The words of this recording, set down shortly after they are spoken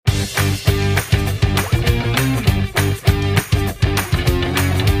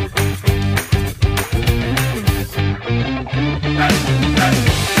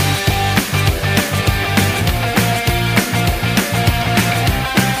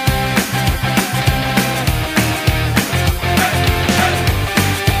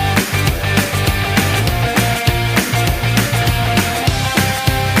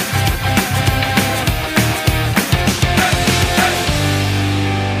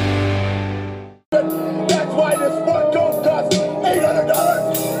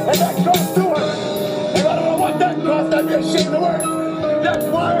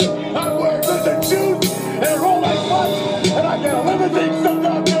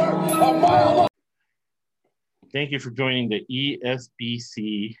Thank you for joining the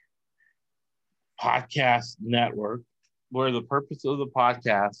ESBC podcast network, where the purpose of the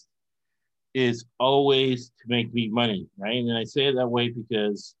podcast is always to make me money, right? And I say it that way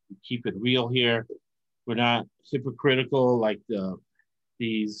because we keep it real here. We're not hypocritical like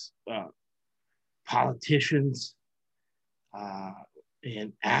these politicians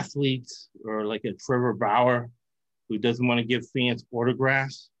and athletes, or like a Trevor Bauer who doesn't want to give fans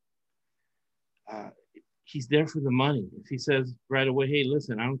autographs. He's there for the money. If he says right away, hey,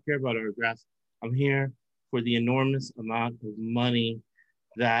 listen, I don't care about autographs. I'm here for the enormous amount of money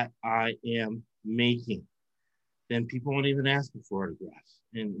that I am making, then people won't even ask me for autographs.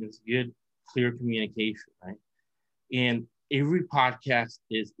 And it's good, clear communication, right? And every podcast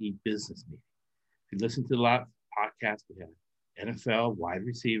is a business meeting. If you listen to a lot of podcasts, we have NFL wide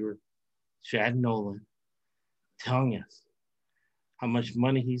receiver, Chad Nolan, telling us how much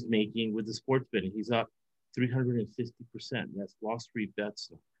money he's making with the sports betting. He's up 350%. That's Wall Street Bets.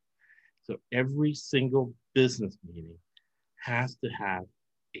 So every single business meeting has to have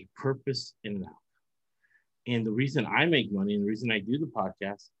a purpose and an outcome. And the reason I make money and the reason I do the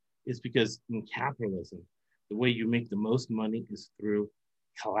podcast is because in capitalism, the way you make the most money is through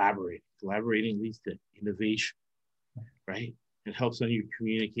collaborating. Collaborating leads to innovation, right? It helps on your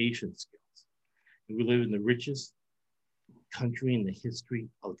communication skills. And we live in the richest country in the history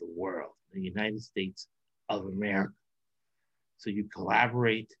of the world, the United States of America. So you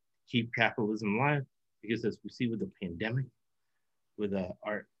collaborate to keep capitalism alive, because as we see with the pandemic, with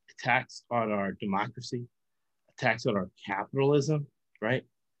our attacks on our democracy, attacks on our capitalism, right?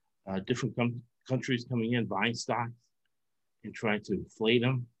 Different countries coming in, buying stocks and trying to inflate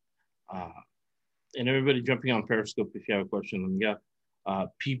them. And everybody jumping on Periscope if you have a question. And yeah,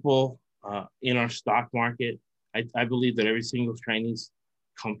 people in our stock market, I believe that every single Chinese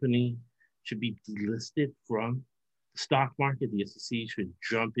company should be delisted from the stock market. The SEC should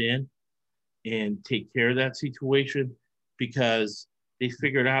jump in and take care of that situation, because they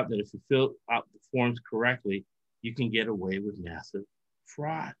figured out that if you fill out the forms correctly, you can get away with massive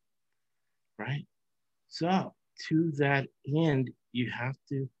fraud, right? So to that end, you have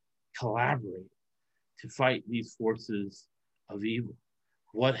to collaborate to fight these forces of evil.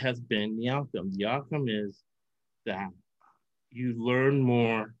 What has been the outcome? The outcome is that you learn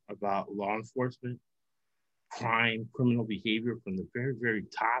more about law enforcement, crime, criminal behavior from the very, very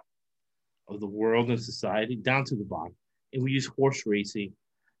top of the world and society down to the bottom. And we use horse racing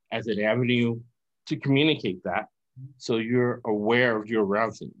as an avenue to communicate that, so you're aware of your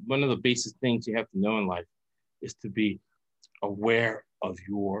surroundings. One of the basic things you have to know in life is to be aware of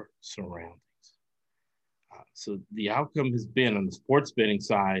your surroundings. So the outcome has been on the sports betting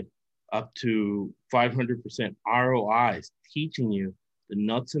side up to 500% ROIs, teaching you the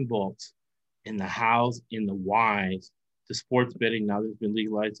nuts and bolts and the hows and the whys to sports betting. Now there's been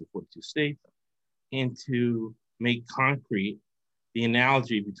legalized in 42 states, and to make concrete the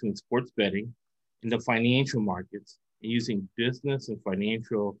analogy between sports betting and the financial markets, and using business and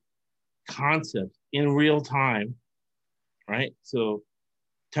financial concepts in real time, right? So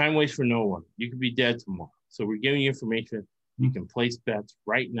time waits for no one. You could be dead tomorrow. So we're giving you information. You can place bets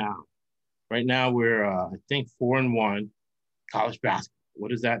right now. Right now we're, I think, 4-1 college basketball.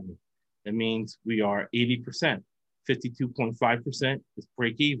 What does that mean? That means we are 80%. 52.5% is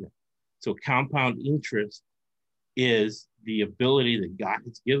break even. So compound interest is the ability that God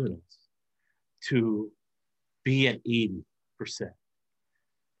has given us to be at 80%.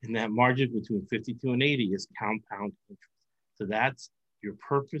 And that margin between 52 and 80 is compound interest. So that's your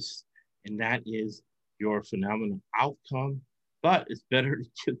purpose, and that is your phenomenal outcome. But it's better to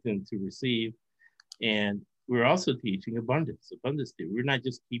give than to receive. And we're also teaching abundance theory. We're not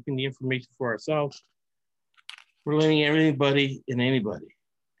just keeping the information for ourselves. We're letting everybody and anybody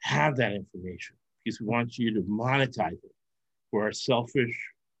have that information, because we want you to monetize it for our selfish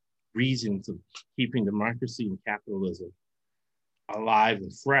reasons of keeping democracy and capitalism alive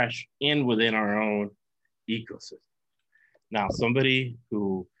and fresh and within our own ecosystem. Now, somebody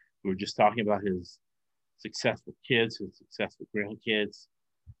who we were just talking about his successful kids, his successful grandkids,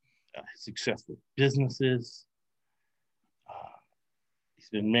 his successful businesses. He's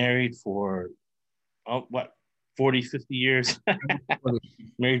been married for, 40, 50 years.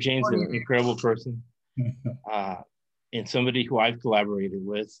 Mary Jane's an incredible person. And somebody who I've collaborated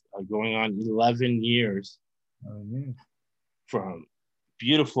with going on 11 years from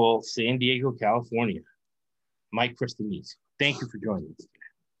beautiful San Diego, California. Mike Cristanese. Thank you for joining us.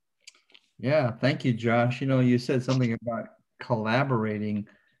 Yeah, thank you, Josh. You know, you said something about collaborating,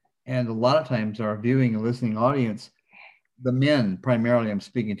 and a lot of times our viewing and listening audience, the men primarily I'm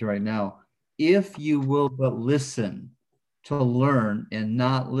speaking to right now, if you will but listen to learn and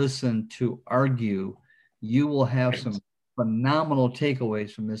not listen to argue, you will have some phenomenal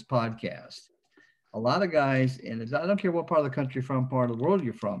takeaways from this podcast. A lot of guys, and I don't care what part of the country from, part of the world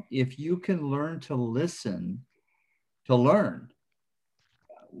you're from, if you can learn to listen to learn,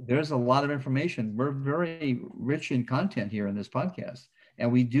 there's a lot of information. We're very rich in content here in this podcast.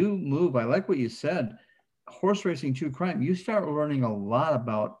 And we do move. I like what you said. Horse racing to crime. You start learning a lot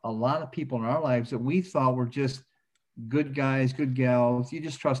about a lot of people in our lives that we thought were just good guys, good gals. You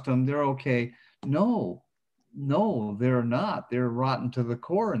just trust them. They're okay. No, they're not. They're rotten to the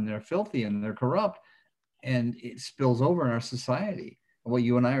core and they're filthy and they're corrupt. And it spills over in our society. And what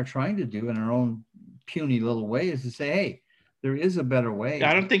you and I are trying to do in our own puny little way is to say, hey, there is a better way.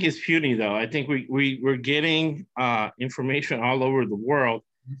 I don't think it's puny though. I think we're getting information all over the world,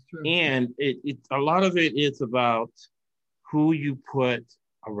 and it a lot of it is about who you put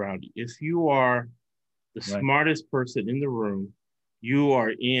around you. If you are the smartest person in the room, you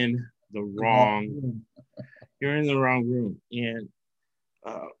are in the wrong. You're in the wrong room, and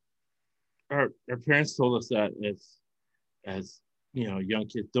our parents told us that as you know, young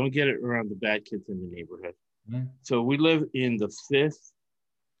kids, don't get it around the bad kids in the neighborhood. So we live in the 5th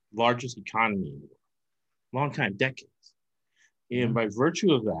largest economy in the world, long time, decades. And by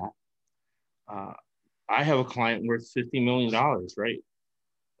virtue of that, I have a client worth $50 million,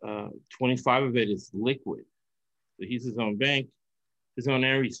 right? 25 of it is liquid. So he's his own bank, his own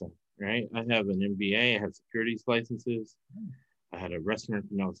everything, right? I have an MBA, I have securities licenses. I had a restaurant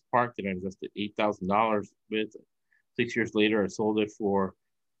in Pinellas Park that I invested $8,000 with. 6 years later, I sold it for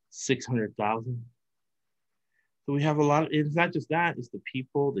 $600,000. So we have a lot of, it's not just that, it's the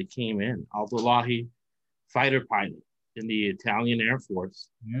people that came in. Abdullahi, fighter pilot in the Italian Air Force.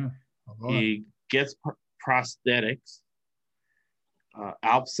 He gets prosthetics,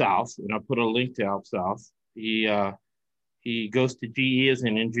 Alp South, and I'll put a link to Alp South. He goes to GE as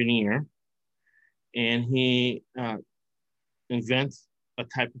an engineer, and he invents a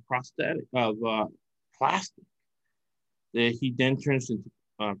type of prosthetic, of plastic, that he then turns into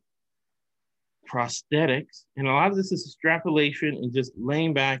prosthetics. And a lot of this is extrapolation and just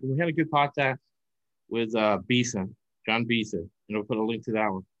laying back. And we had a good podcast with Beeson, John Beeson, and I'll put a link to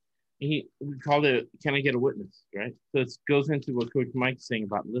that one. And we called it, Can I Get a Witness, right? So it goes into what Coach Mike's saying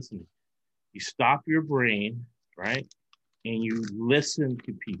about listening. You stop your brain, right? And you listen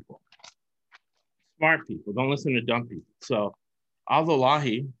to people. Smart people, don't listen to dumb people. So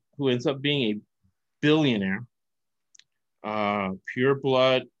Abdullahi, who ends up being a billionaire, pure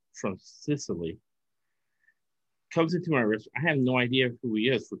blood from Sicily, comes into my restaurant. I have no idea who he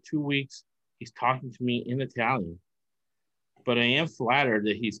is. For 2 weeks, he's talking to me in Italian. But I am flattered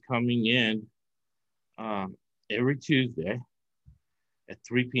that he's coming in every Tuesday at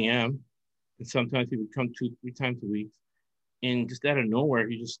 3 p.m. And sometimes he would come 2-3 times a week. And just out of nowhere,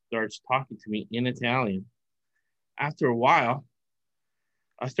 he just starts talking to me in Italian. After a while,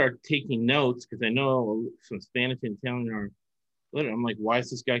 I start taking notes because I know some Spanish and Italian are little. I'm like, why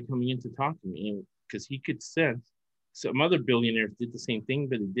is this guy coming in to talk to me? Because he could sense. Some other billionaires did the same thing,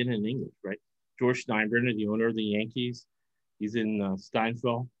 but they did it in English, right? George Steinbrenner, the owner of the Yankees, he's in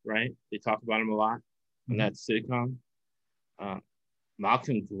Steinfeld, right? They talk about him a lot on that sitcom.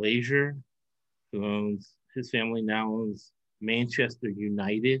 Malcolm Glazer, who owns, his family now owns Manchester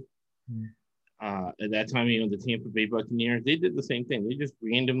United. At that time, he owned the Tampa Bay Buccaneers. They did the same thing. They just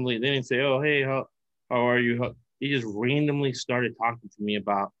randomly, they didn't say, oh, hey, how are you? They just randomly started talking to me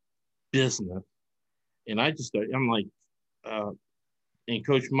about business. And I just started, I'm like, and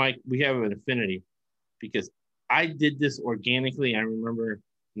Coach Mike, we have an affinity because I did this organically. I remember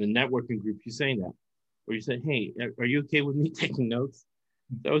in the networking group, you saying that, where you said, hey, are you okay with me taking notes?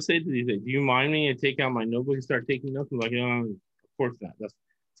 So I would say to you, do you mind me? I take out my notebook and start taking notes. I'm like, of course not. That's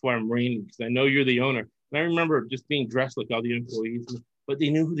why I'm reigning, because I know you're the owner. And I remember just being dressed like all the employees, but they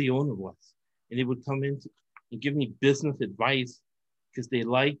knew who the owner was. And they would come in and give me business advice because they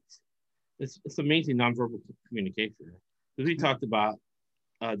liked, it's amazing nonverbal communication. Because we talked about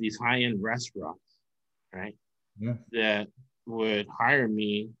these high-end restaurants, right? That would hire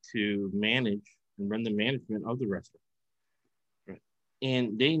me to manage and run the management of the restaurant. Right?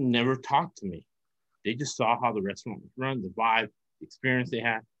 And they never talked to me. They just saw how the restaurant was run, the vibe, the experience they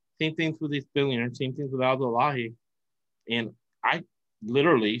had. Same things with these billionaires, same things with Abdullahi. And I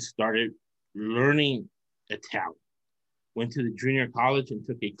literally started learning Italian. Went to the junior college and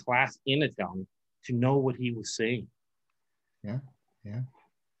took a class in Italian to know what he was saying. And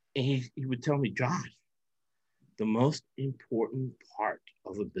he would tell me, Josh, the most important part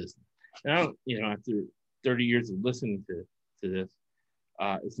of a business. Now, after 30 years of listening to this,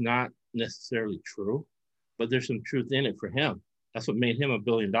 it's not necessarily true, but there's some truth in it for him. That's what made him $1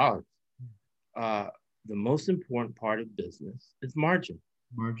 billion. The most important part of business is margin.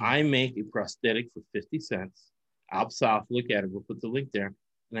 I make a prosthetic for 50 cents. Alp South, look at it. We'll put the link there.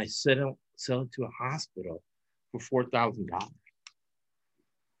 And I sell it to a hospital for $4,000.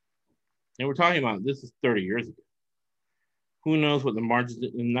 And we're talking about, this is 30 years ago. Who knows what the margins,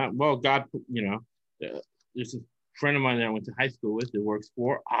 and not, well, God, there's a friend of mine that I went to high school with that works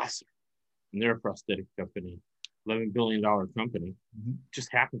for Osser, and they're a prosthetic company, $11 billion company.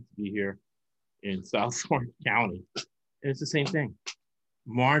 Just happens to be here in South Orange County. And it's the same thing.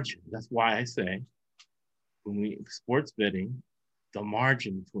 Margin. That's why I say, when we sports betting, the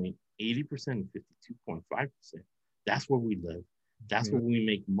margin between 80% and 52.5%, that's where we live. That's where we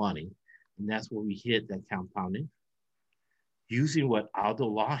make money. And that's where we hit that compounding. Using what Aldo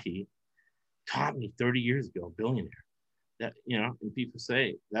Lahi taught me 30 years ago, billionaire. That, and people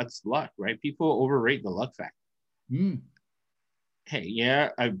say that's luck, right? People overrate the luck factor. Hey, yeah,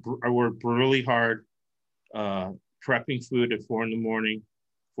 I worked really hard prepping food at 4 a.m,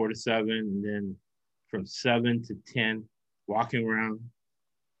 4 to 7, and then from 7 to 10, walking around,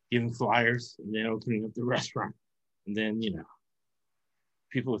 giving flyers, and then opening up the restaurant. And then,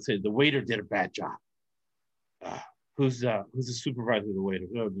 people would say the waiter did a bad job. Who's the supervisor of the waiter?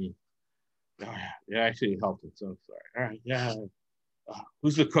 That would be, yeah, actually helped him. So I'm sorry. All right, yeah.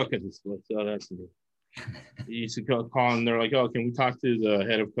 Who's the cook at this place? Oh, that's me. You used to call and they're like, oh, can we talk to the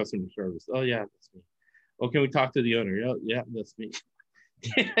head of customer service? Oh, yeah, that's me. Oh, can we talk to the owner? Oh, yeah, that's me.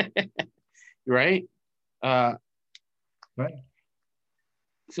 Right? Right.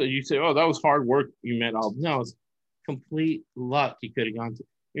 So you say, oh, that was hard work. You met all. No, it's complete luck. He could have gone to.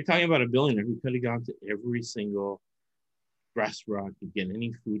 You're talking about a billionaire who could have gone to every single restaurant to get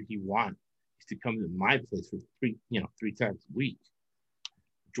any food he wanted. He used to come to my place for 3 times a week.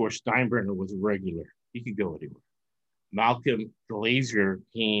 George Steinbrenner was a regular. He could go anywhere. Malcolm Glazer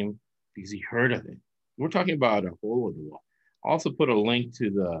came because he heard of it. We're talking about a hole in the wall. I'll also put a link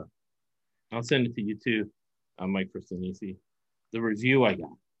to I'll send it to you too, Mike Christanisi, the review I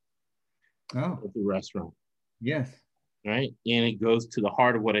got at the restaurant. Yes. Right? And it goes to the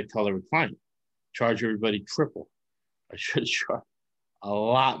heart of what I tell every client. Charge everybody triple. I should charge a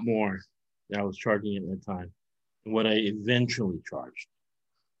lot more than I was charging at that time, and what I eventually charged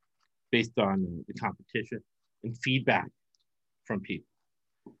based on the competition and feedback from people.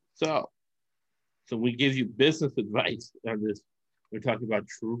 So we give you business advice on this. We're talking about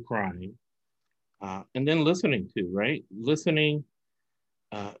true crime. And then listening too, right? Listening,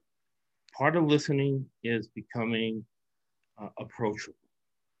 part of listening is becoming approachable.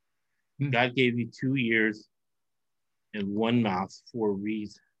 God gave you 2 ears and 1 mouth for a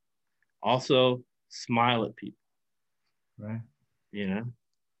reason. Also, smile at people. Right.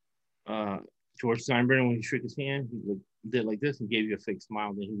 George Steinbrenner, when he shook his hand, he did like this and gave you a fake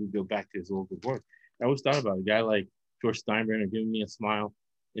smile. Then he would go back to his old good work. I always thought about a guy like George Steinbrenner giving me a smile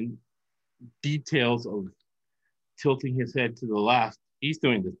and details of tilting his head to the left. He's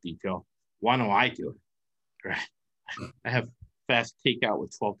doing this detail. Why don't I do it? Right. I have fast takeout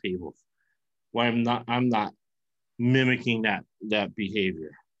with 12 tables. Why I'm not mimicking that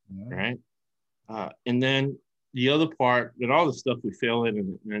behavior. Right. And then the other part, that all the stuff we fail in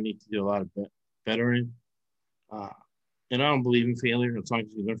and I need to do a lot of better in. And I don't believe in failure. As long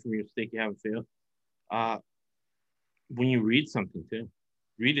as you learn from your mistake, you haven't failed. When you read something too,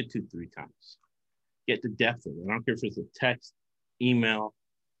 read it 2-3 times. Get the depth of it. I don't care if it's a text, email,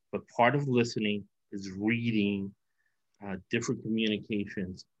 but part of listening is reading different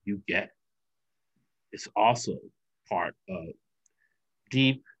communications you get. It's also part of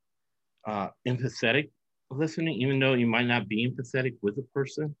deep, empathetic listening, even though you might not be empathetic with a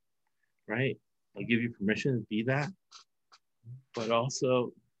person, right? I'll give you permission to be that, but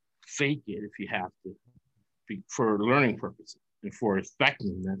also fake it if you have to, for learning purposes and for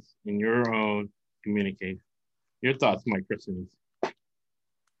effectiveness in your own communication. Your thoughts, Mike Christensen?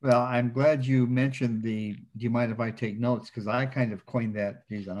 Well, I'm glad you mentioned do you mind if I take notes? Because I kind of coined that,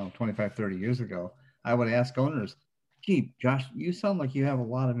 I don't know, 25, 30 years ago. I would ask owners, gee, Josh, you sound like you have a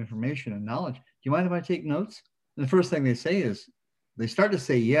lot of information and knowledge. Do you mind if I take notes? And the first thing they say is, they start to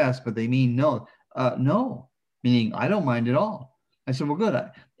say yes, but they mean no. No, meaning I don't mind at all. I said, well, good.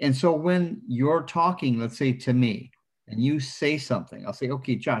 And so when you're talking, let's say to me, and you say something, I'll say,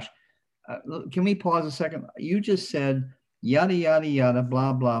 okay, Josh, can we pause a second? You just said yada, yada, yada,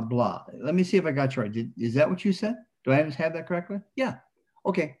 blah, blah, blah. Let me see if I got you right. Is that what you said? Do I have that correctly? Yeah.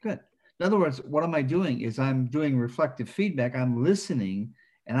 Okay, good. In other words, what am I doing is I'm doing reflective feedback. I'm listening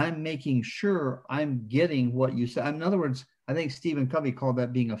and I'm making sure I'm getting what you said. In other words, I think Stephen Covey called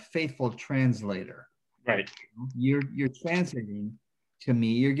that being a faithful translator. Right. You're translating to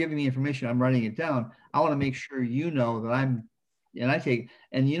me. You're giving me information. I'm writing it down. I want to make sure you know that and I take.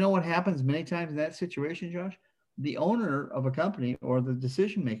 And you know what happens many times in that situation, Josh? The owner of a company or the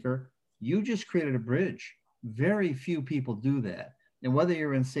decision maker, you just created a bridge. Very few people do that. And whether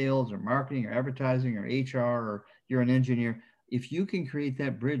you're in sales or marketing or advertising or HR or you're an engineer, if you can create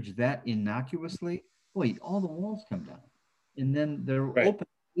that bridge that innocuously, boy, all the walls come down. And then they're open.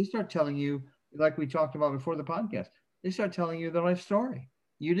 They start telling you, like we talked about before the podcast, they start telling you their life story.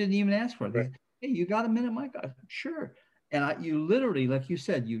 You didn't even ask for it. They say, hey, you got a minute, Mike? Sure. And you literally, like you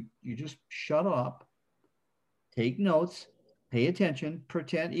said, you just shut up, take notes, pay attention,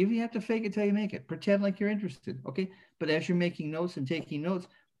 pretend. Even if you have to fake it till you make it, pretend like you're interested. Okay. But as you're making notes and taking notes,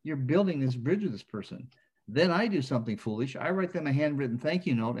 you're building this bridge with this person. Then I do something foolish. I write them a handwritten thank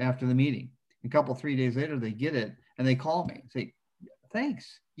you note after the meeting. A couple, 3 days later, they get it and they call me and say,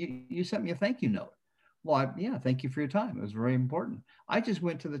 thanks. You sent me a thank you note. Well, yeah, thank you for your time. It was very important. I just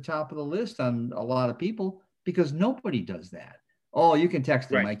went to the top of the list on a lot of people because nobody does that. Oh, you can text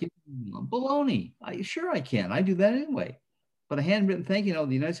them, Mike. Baloney. Sure, I can. I do that anyway. But a handwritten thank you note,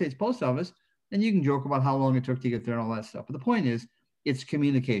 the United States Post Office, and you can joke about how long it took to get there and all that stuff. But the point is, it's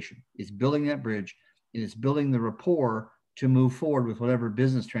communication. It's building that bridge, and it's building the rapport to move forward with whatever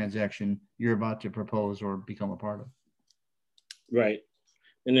business transaction you're about to propose or become a part of. Right.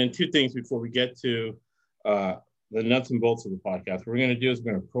 And then two things before we get to the nuts and bolts of the podcast. What we're going to do is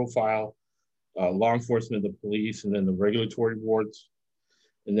we're going to profile law enforcement, the police, and then the regulatory boards.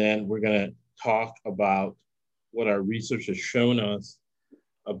 And then we're going to talk about what our research has shown us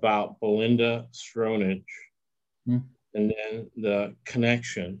about Belinda Stronach, and then the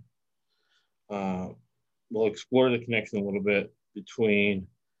connection. We'll explore the connection a little bit between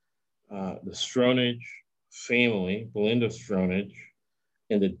the Stronach family, Belinda Stronach,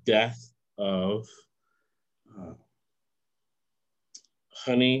 and the death of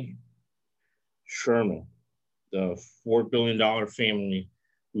Honey Sherman, the $4 billion family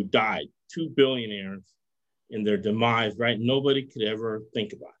who died, 2 billionaires in their demise, right? Nobody could ever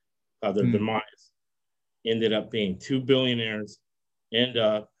think about how their demise ended up being 2 billionaires end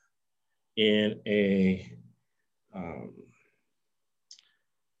up in a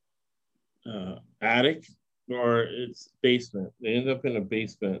attic or its basement. They end up in a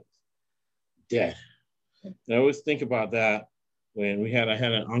basement dead. And I always think about that when I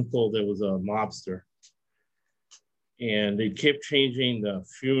had an uncle that was a mobster, and they kept changing the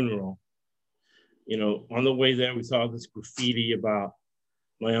funeral. You know, on the way there, we saw this graffiti about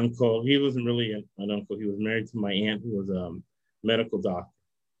my uncle. He wasn't really an uncle. He was married to my aunt, who was a medical doctor.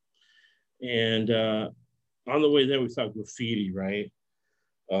 And on the way there, we saw graffiti, right?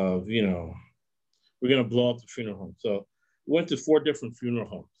 Of, you know, we're going to blow up the funeral home. So we went to 4 different funeral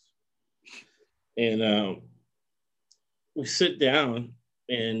homes. And we sit down,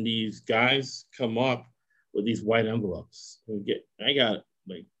 and these guys come up with these white envelopes. I got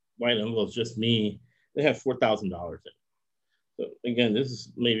like white envelopes, just me. They have $4,000 in it. So again, this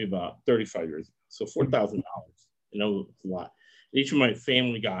is maybe about 35 years ago. So $4,000, you know, it's a lot. Each of my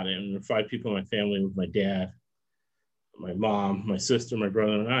family got it, and there were 5 people in my family with my dad, my mom, my sister, my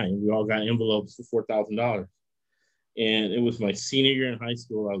brother, and I. And we all got envelopes for $4,000. And it was my senior year in high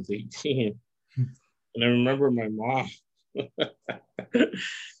school. I was 18. And I remember my mom,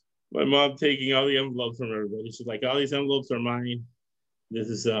 taking all the envelopes from everybody. She's like, all these envelopes are mine. This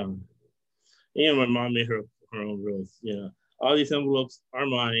is, my mom made her own rules. You know, all these envelopes are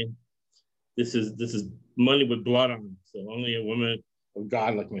mine. This is money with blood on it. So only a woman of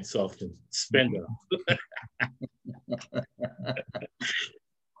God like myself can spend it.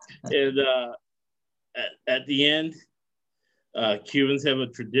 And at the end, Cubans have a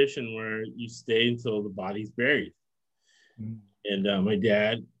tradition where you stay until the body's buried. And my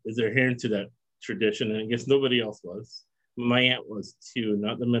dad is adherent to that tradition, and I guess nobody else was. My aunt was too,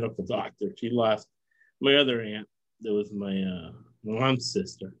 not the medical doctor. She lost my other aunt, that was my mom's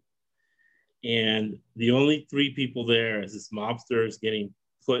sister. And the only 3 people there as this mobster is getting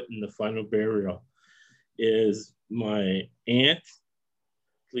put in the final burial is my aunt,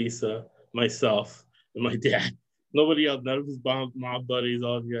 Lisa, myself, and my dad. Nobody else, none of his mob buddies,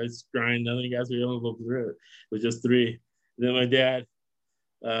 all of you guys crying, none of you guys were able to go through it. It was just 3. And then my dad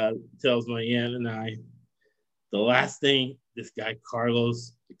tells my aunt and I, the last thing this guy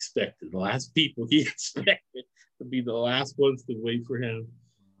Carlos expected, the last people he expected to be the last ones to wait for him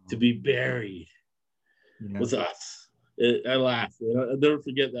to be buried was us. I laugh. I'll never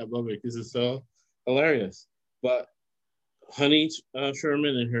forget that moment because it's so hilarious. But Honey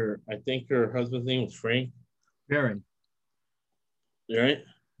Sherman and I think her husband's name was Frank. Barry. right?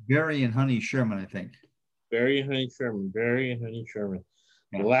 Barry and Honey Sherman, I think. Barry and Honey Sherman. Barry and Honey Sherman.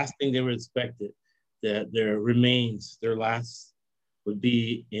 Yeah. The last thing they were expected, that their remains, their last would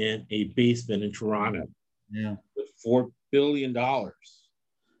be in a basement in Toronto. Yeah. With $4 billion.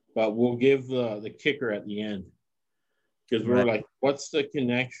 But we'll give the kicker at the end. Because we're like, what's the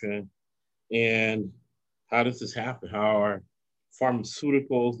connection? And how does this happen? How are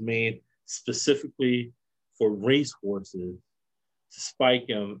pharmaceuticals made specifically for racehorses to spike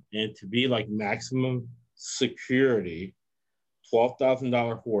them and to be like maximum security,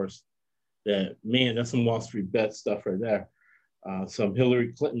 $12,000 horse? That, man, that's some Wall Street bet stuff right there. Some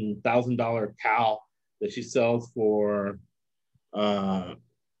Hillary Clinton $1,000 cow that she sells for $100,000.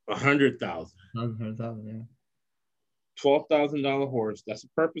 Yeah. $12,000 horse. That's the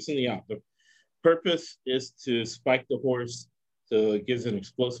purpose in the out. The purpose is to spike the horse to gives an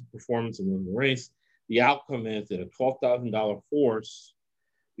explosive performance and win the race. The outcome is that a $12,000 horse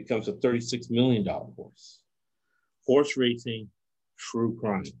becomes a $36 million horse. Horse racing, true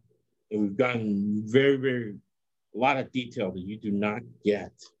crime. And we've gotten a lot of detail that you do not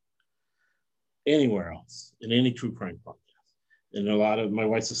get anywhere else in any true crime podcast. And my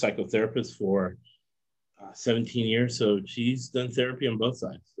wife's a psychotherapist for 17 years. So she's done therapy on both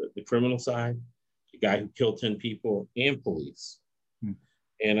sides, the criminal side, the guy who killed 10 people, and police.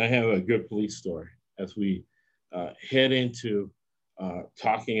 And I have a good police story as we head into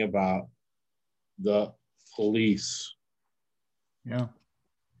talking about the police. Yeah.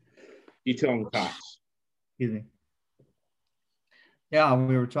 Detail on cops. Excuse me. Yeah,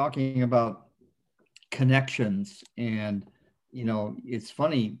 we were talking about connections, and it's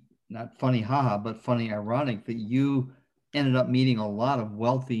funny, not funny, haha, but funny, ironic that you ended up meeting a lot of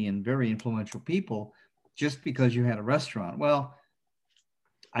wealthy and very influential people just because you had a restaurant. Well,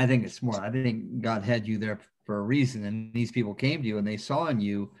 I think it's more, I think God had you there for a reason, and these people came to you and they saw in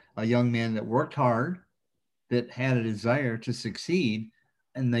you a young man that worked hard, that had a desire to succeed,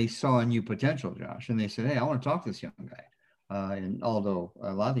 and they saw in you potential, Josh, and they said, hey, I want to talk to this young guy. And although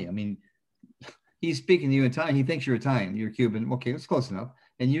Lathi, I mean, he's speaking to you in Italian, he thinks you're Italian, you're Cuban. Okay, that's close enough.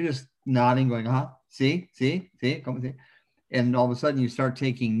 And you're just nodding, going, see, come see. And all of a sudden you start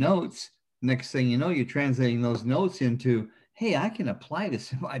taking notes. Next thing you know, you're translating those notes into, hey, I can apply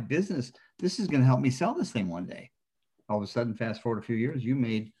this in my business. This is going to help me sell this thing one day. All of a sudden, fast forward a few years, you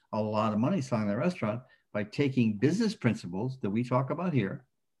made a lot of money selling the restaurant by taking business principles that we talk about here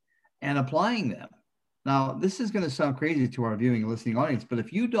and applying them. Now, this is going to sound crazy to our viewing and listening audience, but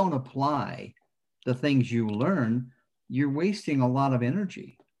if you don't apply the things you learn, you're wasting a lot of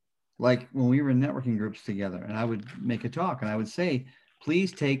energy. Like when we were in networking groups together and I would make a talk and I would say,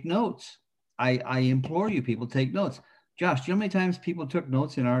 please take notes. I implore you, people, take notes. Josh, do you know how many times people took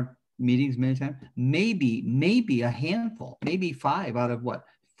notes in our meetings? Many times? Maybe a handful, maybe 5 out of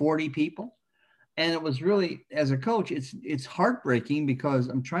 40 people. And it was really, as a coach, it's heartbreaking because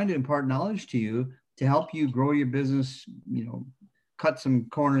I'm trying to impart knowledge to you to help you grow your business, cut some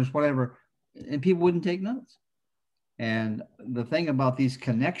corners, whatever, and people wouldn't take notes. And the thing about these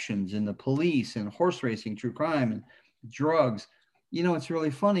connections in the police and horse racing, true crime and drugs, it's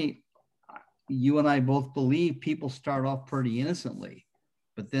really funny. You and I both believe people start off pretty innocently,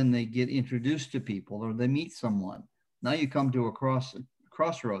 but then they get introduced to people or they meet someone. Now you come to a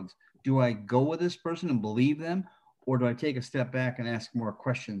crossroads. Do I go with this person and believe them, or do I take a step back and ask more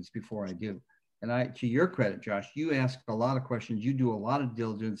questions before I do? And to your credit, Josh, you ask a lot of questions. You do a lot of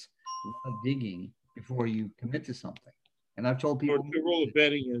diligence, a lot of digging before you commit to something. And I've told people the rule of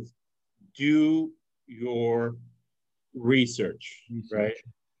betting is do your research. Right? Exactly.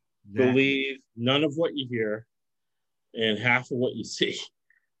 Believe none of what you hear and half of what you see,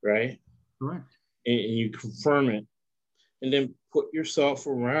 right? Correct. And you confirm it. And then put yourself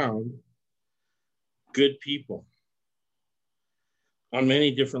around good people on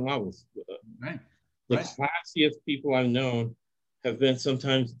many different levels. Right. The classiest people I've known have been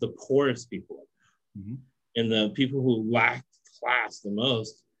sometimes the poorest people. Mm-hmm. And the people who lack class the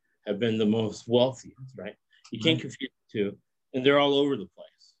most have been the most wealthiest, right? You can't confuse the two. And they're all over the place.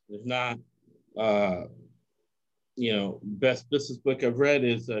 There's not, best business book I've read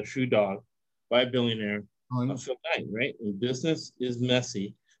is Shoe Dog by a billionaire. Phil Knight, right? And business is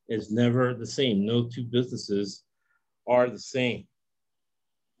messy. It's never the same. No two businesses are the same.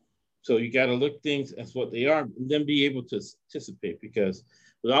 So you got to look things as what they are and then be able to anticipate, because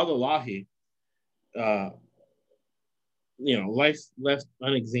without Lathi, life's left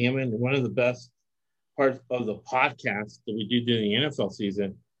unexamined. And one of the best parts of the podcast that we do during the NFL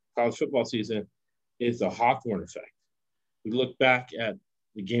season, college football season, is the Hawthorne effect. We look back at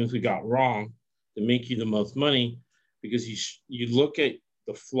the games we got wrong to make you the most money, because you look at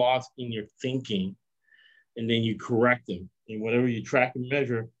the flaws in your thinking and then you correct them. And whatever you track and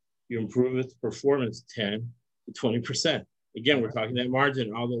measure, you improve its performance 10 to 20%. Again, we're talking that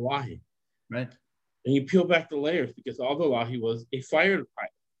margin, Abdullahi. Right. And you peel back the layers because Abdullahi was a fighter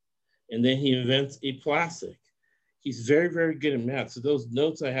pilot. And then he invents a plastic. He's very, very good at math. So those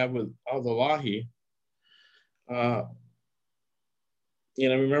notes I have with Abdullahi, and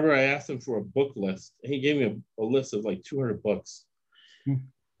I remember I asked him for a book list. And he gave me a list of like 200 books.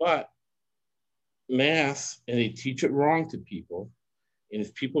 But math, and they teach it wrong to people. And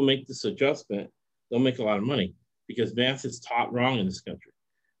if people make this adjustment, they'll make a lot of money because math is taught wrong in this country.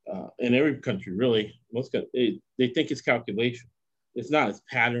 In every country, really, most countries, they think it's calculation. It's not, it's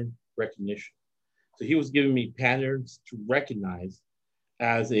pattern recognition. So he was giving me patterns to recognize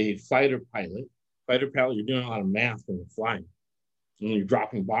as a fighter pilot. Fighter pilot, you're doing a lot of math when you're flying, and you're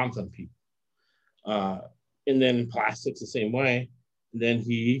dropping bombs on people. And then plastics the same way. And then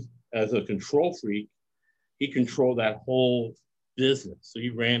he, as a control freak, he controlled that whole business. So he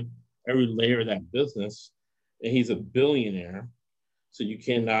ran every layer of that business, and he's a billionaire. So you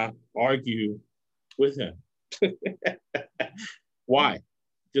cannot argue with him. Why?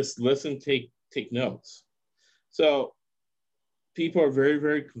 Just listen, take notes. So people are very,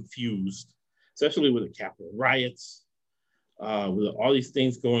 very confused, especially with the Capitol riots, with all these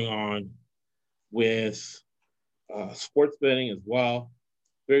things going on with sports betting as well.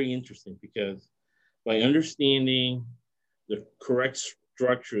 Very interesting because by understanding the correct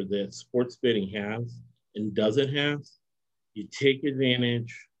structure that sports betting has and doesn't have, you take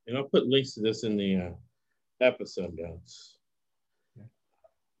advantage, and I'll put links to this in the episode notes.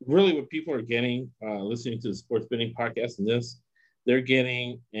 Really what people are getting, listening to the sports betting podcast and this, they're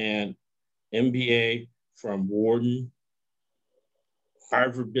getting an MBA from Wharton.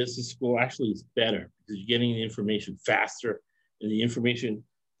 Harvard Business School actually is better because you're getting the information faster, and the information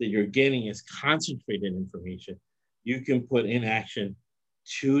that you're getting is concentrated information you can put in action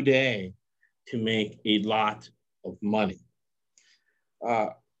today to make a lot of money.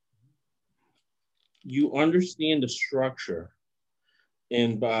 You understand the structure,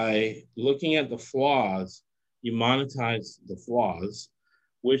 and by looking at the flaws, you monetize the flaws,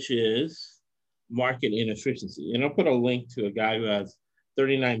 which is market inefficiency. And I'll put a link to a guy who has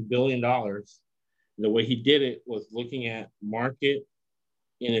 $39 billion. And the way he did it was looking at market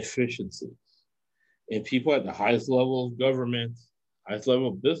inefficiencies. And people at the highest level of government, highest level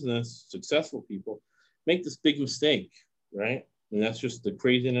of business, successful people, make this big mistake, right? And that's just the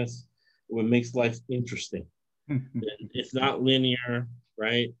craziness, what makes life interesting. It's not linear,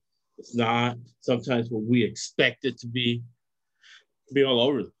 right? It's not sometimes what we expect it to be all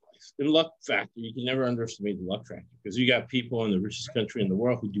over the place. In luck factor, you can never underestimate the luck factor because you got people in the richest country in the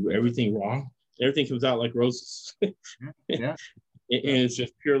world who do everything wrong. Everything comes out like roses. Yeah. And it's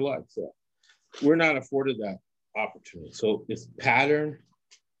just pure luck. So we're not afforded that opportunity. So it's pattern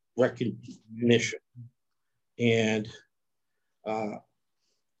recognition. And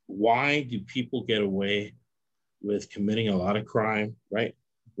why do people get away with committing a lot of crime, right?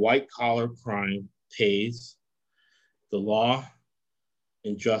 White collar crime pays. The law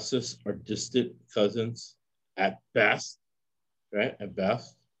and justice are distant cousins at best, right? At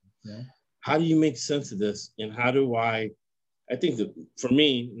best. Yeah. How do you make sense of this? And how do I think that for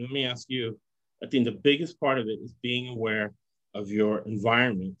me, let me ask you, I think the biggest part of it is being aware of your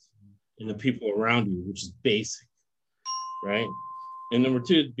environment and the people around you, which is basic, right? And number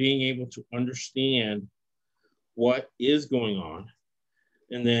two is being able to understand what is going on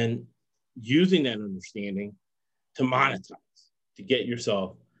and then using that understanding to monetize, to get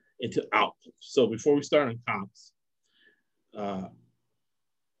yourself into output. So before we start on cops,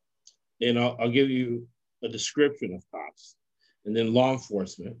 and I'll give you a description of cops, and then law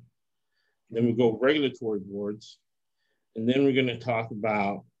enforcement. Then we go regulatory boards, and then we're going to talk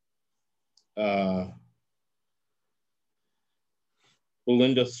about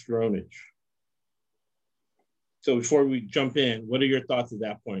Belinda Stronach. So before we jump in, what are your thoughts at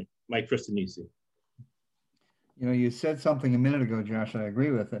that point, Mike Christanese? You know, you said something a minute ago, Josh, I agree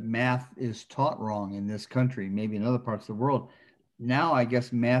with, that math is taught wrong in this country, maybe in other parts of the world. Now, I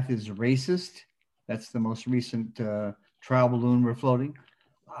guess math is racist. That's the most recent trial balloon we're floating.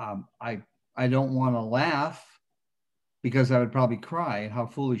 I don't want to laugh because I would probably cry at how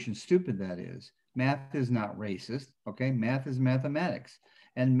foolish and stupid that is. Math is not racist, okay? Math is mathematics,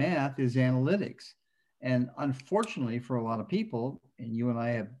 and math is analytics. And unfortunately, for a lot of people, and you and I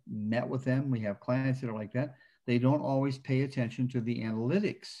have met with them, we have clients that are like that, they don't always pay attention to the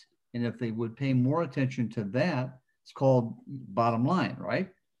analytics. And if they would pay more attention to that, it's called bottom line, right?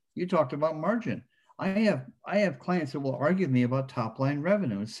 You talked about margin. I have clients that will argue with me about top line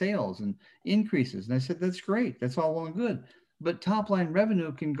revenue and sales and increases. And I said, that's great. That's all well and good. But top line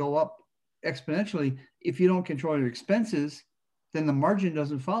revenue can go up exponentially. If you don't control your expenses, then the margin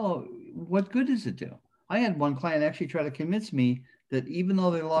doesn't follow. What good does it do? I had one client actually try to convince me that even though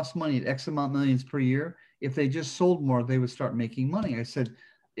they lost money at X amount millions per year, if they just sold more, they would start making money. I said,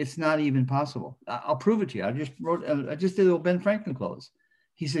 it's not even possible. I'll prove it to you. I just did a little Ben Franklin close.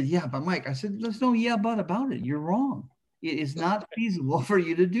 He said, yeah, but Mike, I said, there's no yeah, but about it. You're wrong. It is not feasible for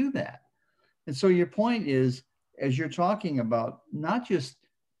you to do that. And so your point is, as you're talking about not just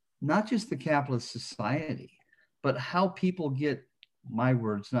the capitalist society, but how people get, my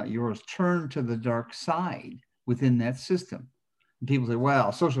words, not yours, turned to the dark side within that system. And people say,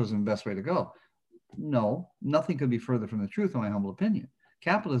 well, socialism is the best way to go. No, nothing could be further from the truth, in my humble opinion.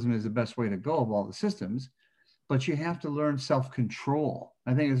 Capitalism is the best way to go of all the systems, but you have to learn self-control.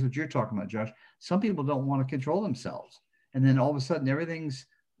 I think that's what you're talking about, Josh. Some people don't want to control themselves. And then all of a sudden everything's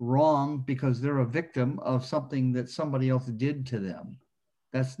wrong because they're a victim of something that somebody else did to them.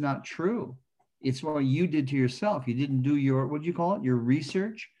 That's not true. It's what you did to yourself. You didn't do your, what do you call it? Your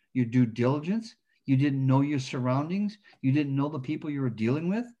research, your due diligence. You didn't know your surroundings. You didn't know the people you were dealing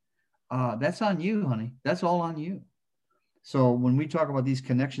with. That's on you, honey. That's all on you. So when we talk about these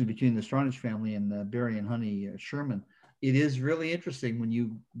connections between the Stronach family and Barry and Honey Sherman, it is really interesting when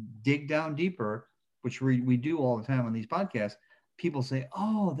you dig down deeper, which we do all the time on these podcasts. People say,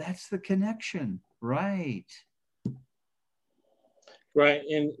 oh, that's the connection. Right. Right.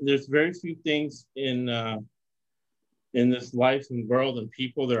 And there's very few things in this life and world and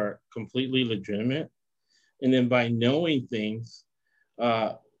people that are completely legitimate. And then by knowing things,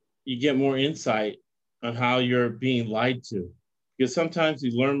 you get more insight on how you're being lied to. Because sometimes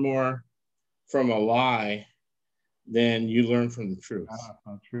you learn more from a lie than you learn from the truth.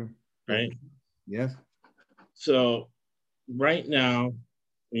 True. Right? Yes. So right now,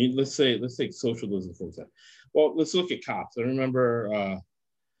 let's take socialism for example. Well, let's look at cops. I remember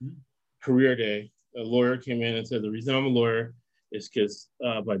career day, a lawyer came in and said, the reason I'm a lawyer is because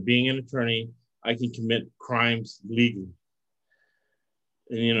by being an attorney, I can commit crimes legally.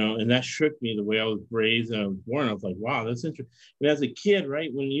 And that shook me the way I was raised and I was born. I was like, wow, that's interesting. And as a kid, right,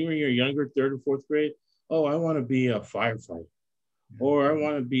 when you were in your younger third or fourth grade, oh, I want to be a firefighter or I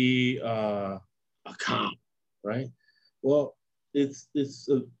want to be a cop, right? Well, it's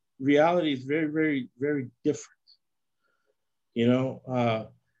reality is very, very, very different, and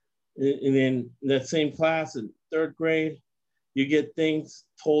then in that same class in third grade, you get things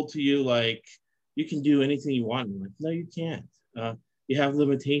told to you like you can do anything you want. I'm like, no, you can't. You have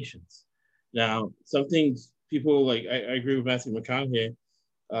limitations. Now, some things people like, I agree with Matthew McConaughey,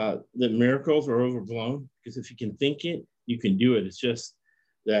 that miracles are overblown because if you can think it, you can do it. It's just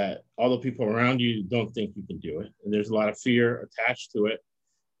that all the people around you don't think you can do it. And there's a lot of fear attached to it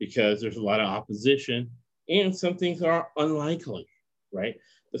because there's a lot of opposition and some things are unlikely, right?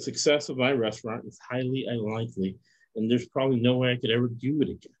 The success of my restaurant is highly unlikely and there's probably no way I could ever do it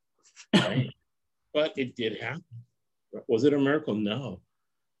again, right? But it did happen. Was it a miracle? No.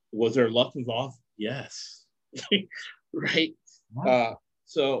 Was there luck involved? Yes. Right?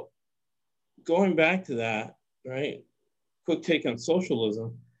 So going back to that, right? Quick take on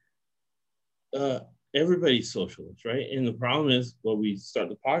socialism. Everybody's socialist, right? And the problem is what we start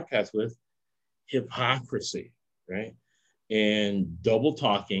the podcast with, hypocrisy, right? And double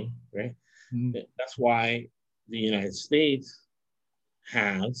talking, right? Mm-hmm. That's why the United States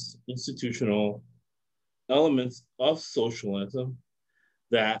has institutional elements of socialism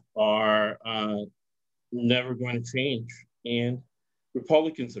that are never going to change. And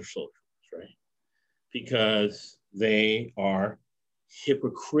Republicans are socialists, right? Because they are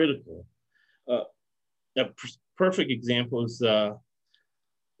hypocritical. A perfect example is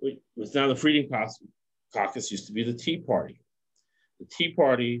was now the Freedom Caucus used to be the Tea Party. The Tea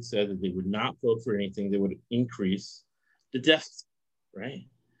Party said that they would not vote for anything that would increase the deficit, right?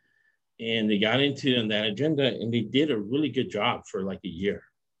 And they got into that agenda and they did a really good job for like a year.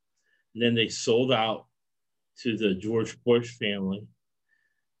 And then they sold out to the George Bush family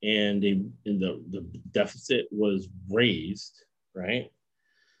and the deficit was raised, right?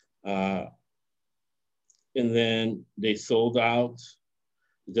 And then they sold out,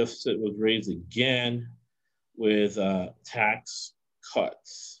 the deficit was raised again with tax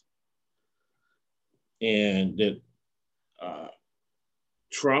cuts. And that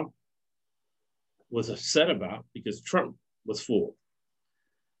Trump was upset about because Trump was fooled.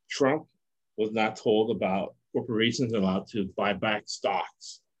 Trump was not told about corporations allowed to buy back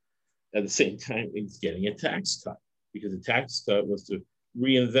stocks. At the same time, he's getting a tax cut because the tax cut was to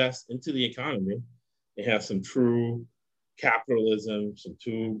reinvest into the economy It has some true capitalism, some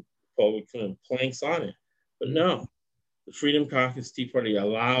true Republican planks on it. But no, the Freedom Caucus Tea Party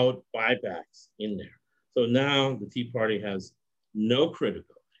allowed buybacks in there. So now the Tea Party has no credibility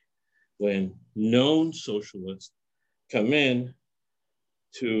when known socialists come in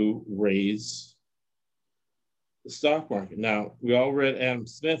to raise the stock market. Now, we all read Adam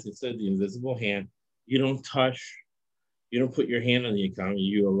Smith. It said the invisible hand. You don't touch, you don't put your hand on the economy.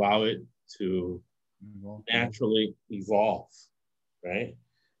 You allow it to naturally evolve, right?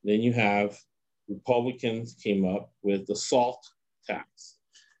 Then you have Republicans came up with the SALT tax,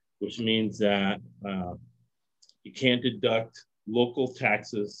 which means that you can't deduct local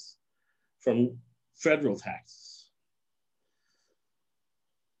taxes from federal taxes.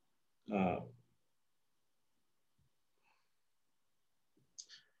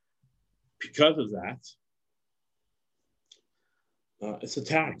 Because of that, it's a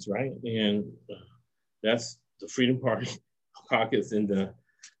tax, right? And that's the Freedom Party caucus and the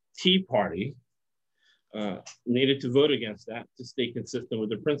Tea Party needed to vote against that to stay consistent with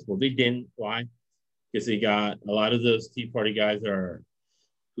their principle. They didn't. Why? Because they got a lot of those Tea Party guys who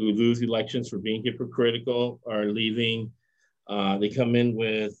lose elections for being hypocritical are leaving. They come in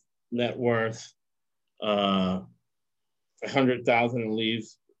with net worth 100,000 and leave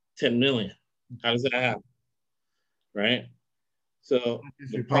 10 million. How does that happen? Right? So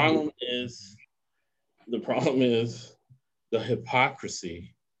the problem is the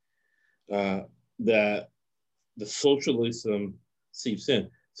hypocrisy that the socialism seeps in.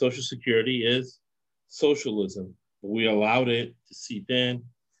 Social Security is socialism, but we allowed it to seep in,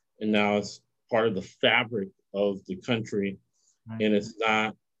 and now it's part of the fabric of the country, right. And it's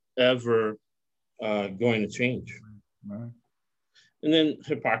not ever going to change. Right. And then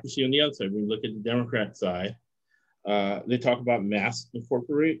hypocrisy on the other side. When you look at the Democrat side, they talk about mass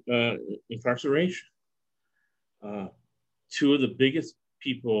incarceration. Two of the biggest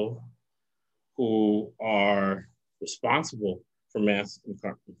people who are responsible for mass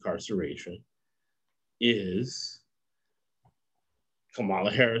incarceration is Kamala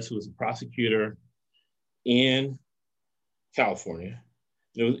Harris, who was a prosecutor in California.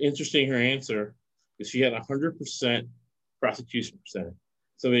 And it was interesting, her answer, because she had 100% prosecution percentage.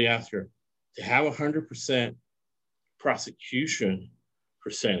 Somebody asked her, to have 100% prosecution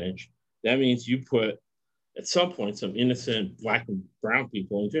percentage, that means you put, at some point, some innocent Black and brown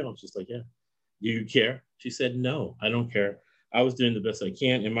people in jail. She's like, yeah. Do you care? She said, no, I don't care. I was doing the best I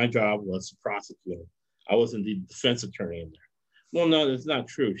can, and my job was to prosecute him. I wasn't the defense attorney in there. Well, no, that's not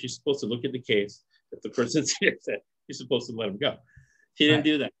true. She's supposed to look at the case. If the person's here, she's supposed to let him go. She didn't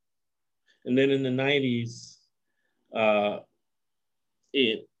do that. And then in the 90s, Biden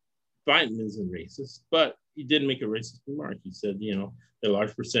isn't racist, but he did make a racist remark. He said, you know, a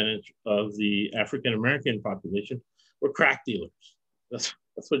large percentage of the African-American population were crack dealers. That's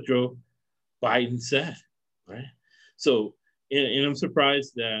what Joe Biden said, right? So, and I'm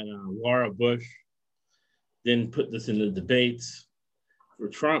surprised that Laura Bush didn't put this in the debates for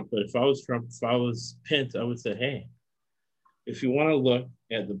Trump. But if I was Trump, if I was Pence, I would say, hey, if you want to look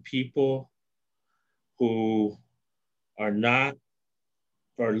at the people who are not,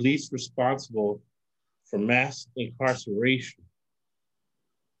 or least responsible for mass incarceration,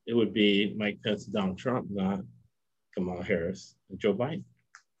 it would be Mike Pence and Donald Trump, not Kamala Harris and Joe Biden,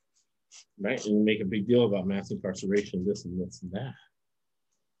 right? And make a big deal about mass incarceration, this and this and that,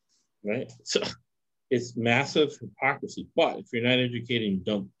 right? So it's massive hypocrisy. But if you're not educated and you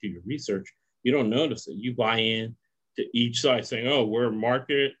don't do your research, you don't notice it. You buy in to each side saying, oh, we're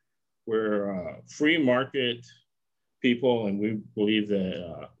free market people, and we believe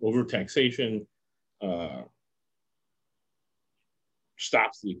that overtaxation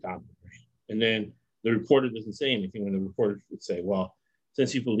stops the economy. And then the reporter doesn't say anything, and the reporter would say, well,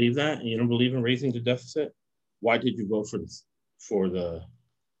 since you believe that and you don't believe in raising the deficit, why did you vote for the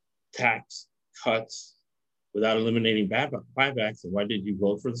tax cuts without eliminating buybacks, and why did you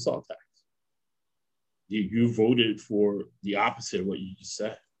vote for the SALT tax? You voted for the opposite of what you just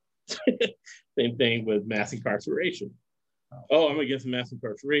said. Same thing with mass incarceration. Oh, I'm against mass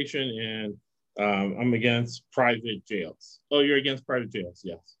incarceration, and I'm against private jails. Oh, you're against private jails?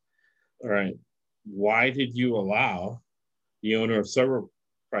 Yes. All right. Why did you allow the owner of several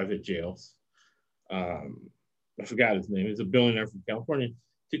private jails, I forgot his name, he's a billionaire from California,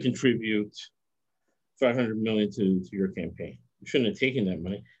 to contribute $500 million to your campaign? You shouldn't have taken that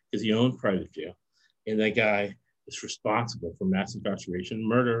money because he owned private jail. And that guy is responsible for mass incarceration,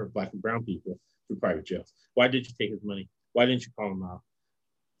 murder of Black and brown people through private jails. Why did you take his money? Why didn't you call him out?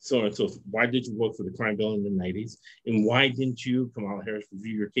 So on and so forth. Why did you vote for the crime bill in the 90s? And why didn't you, Kamala Harris,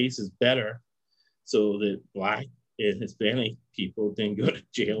 review your cases better so that Black and Hispanic people didn't go to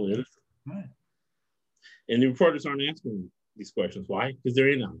jail. Right. And the reporters aren't asking these questions. Why? Because they're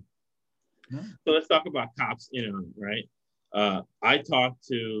in on it. No. So let's talk about cops in on it, right? I talked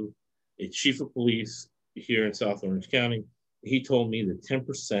to a chief of police here in South Orange County. He told me that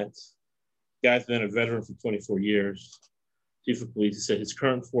 10%, guy's been a veteran for 24 years, chief of police, he said his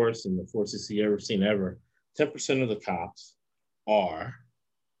current force and the forces he ever seen ever, 10% of the cops are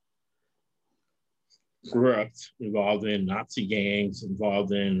corrupt, involved in Nazi gangs,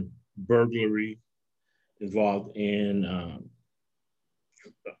 involved in burglary, involved in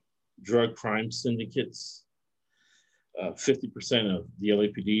drug crime syndicates. 50% of the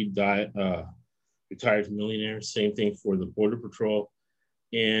LAPD retired millionaires. Same thing for the Border Patrol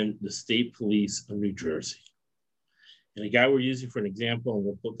and the state police of New Jersey. And the guy we're using for an example, and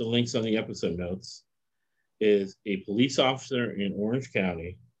we'll put the links on the episode notes, is a police officer in Orange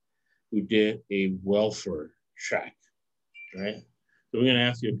County who did a welfare check, right? So we're going to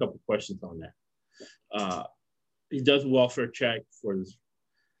ask you a couple questions on that. He does a welfare check for this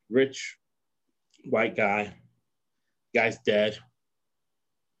rich white guy. Guy's dead.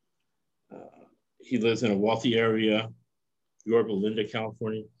 He lives in a wealthy area, Yorba Linda,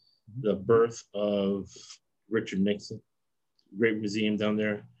 California, the birth of Richard Nixon, great museum down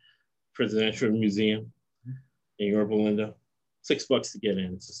there, Presidential Museum in Yorba Linda. $6 to get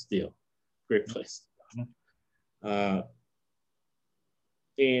in, it's a steal. Great place. And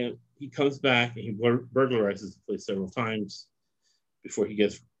he comes back and he burglarizes the place several times before he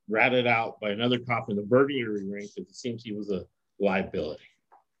gets ratted out by another cop in the burglary ring because it seems he was a liability,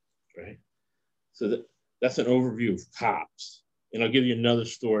 right? So that's an overview of cops. And I'll give you another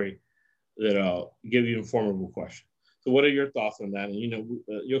story that'll give you a formidable question. So what are your thoughts on that? And,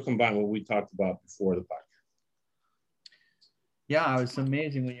 you'll combine what we talked about before the podcast. Yeah, it's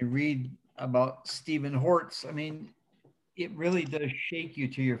amazing when you read about Stephen Hortz. I mean, it really does shake you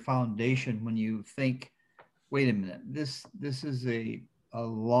to your foundation when you think, wait a minute, this is a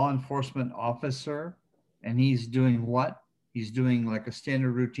law enforcement officer, and he's doing what? He's doing like a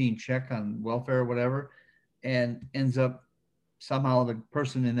standard routine check on welfare or whatever, and ends up somehow the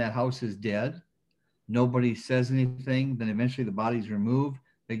person in that house is dead. Nobody says anything. Then eventually the body's removed.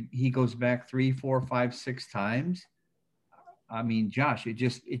 He goes back 3, 4, 5, 6 times. I mean, Josh, it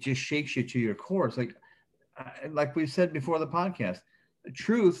just shakes you to your core. It's like we've said before the podcast, the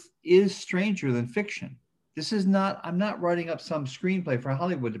truth is stranger than fiction. This is not, I'm not writing up some screenplay for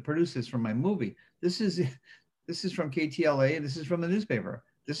Hollywood to produce this for my movie. This is from KTLA. This is from the newspaper.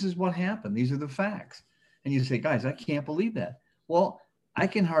 This is what happened. These are the facts. And you say, guys, I can't believe that. Well, I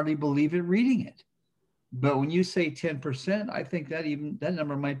can hardly believe it reading it. But when you say 10%, I think that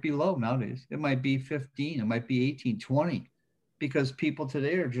number might be low nowadays. It might be 15, it might be 18, 20, because people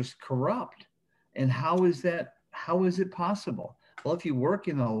today are just corrupt. And how is that? How is it possible? Well, if you work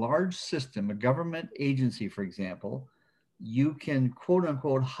in a large system, a government agency, for example, you can quote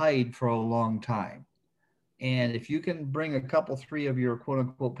unquote hide for a long time. And if you can bring a couple, 3 of your quote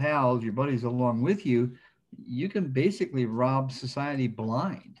unquote pals, your buddies along with you, you can basically rob society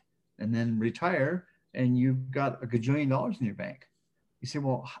blind and then retire, and you've got a gajillion dollars in your bank. You say,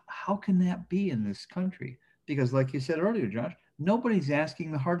 well, how can that be in this country? Because like you said earlier, Josh, nobody's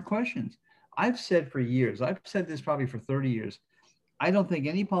asking the hard questions. I've said for years, I've said this probably for 30 years, I don't think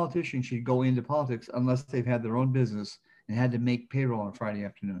any politician should go into politics unless they've had their own business and had to make payroll on Friday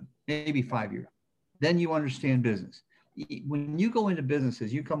afternoon, maybe 5 years. Then you understand business. When you go into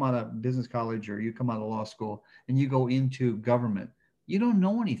businesses, you come out of business college or you come out of law school and you go into government, you don't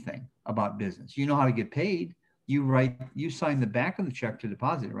know anything about business. You know how to get paid. You sign the back of the check to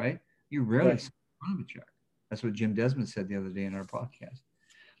deposit, right? You rarely sign the front of a check. That's what Jim Desmond said the other day in our podcast.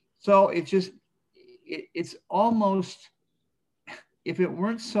 So it's almost, if it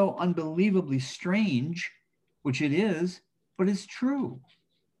weren't so unbelievably strange, which it is, but it's true.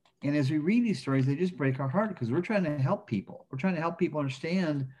 And as we read these stories, they just break our heart because we're trying to help people. We're trying to help people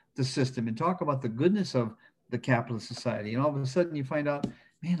understand the system and talk about the goodness of the capitalist society. And all of a sudden you find out,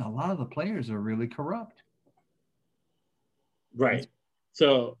 man, a lot of the players are really corrupt. Right.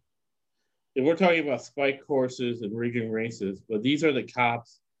 So if we're talking about spike horses and rigging races, but these are the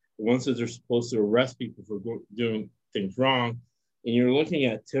cops, the ones that are supposed to arrest people for doing things wrong. And you're looking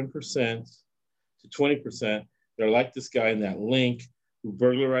at 10% to 20%. They're like this guy in that link who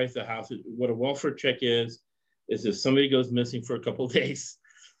burglarized the house. What a welfare check is if somebody goes missing for a couple of days,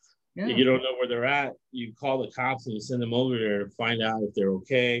 and you don't know where they're at, you call the cops and you send them over there to find out if they're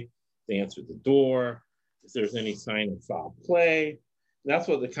okay. They answer the door, if there's any sign of foul play. That's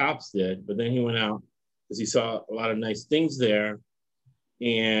what the cops did. But then he went out because he saw a lot of nice things there.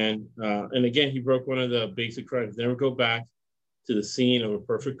 And again, he broke one of the basic crimes: never go back to the scene of a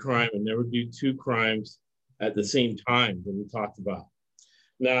perfect crime and never do two crimes at the same time that we talked about.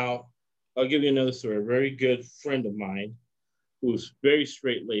 Now, I'll give you another story. A very good friend of mine who's a very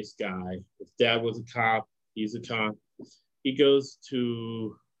straight-laced guy. His dad was a cop. He's a cop. He goes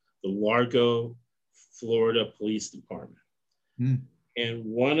to the Largo, Florida Police Department. Mm. And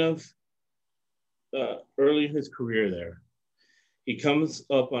one of early in his career there, he comes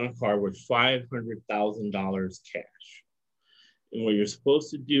up on a car with $500,000 cash. And what you're supposed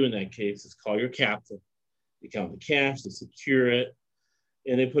to do in that case is call your captain. They count the cash, they secure it,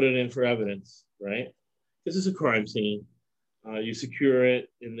 and they put it in for evidence, right? This is a crime scene. You secure it,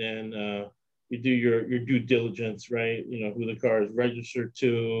 and then you do your due diligence, right? You know, who the car is registered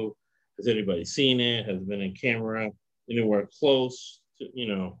to. Has anybody seen it? Has it been in camera anywhere close to, you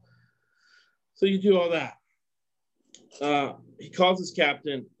know? So you do all that. He calls his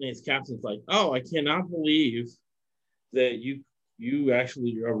captain, and his captain's like, "Oh, I cannot believe that you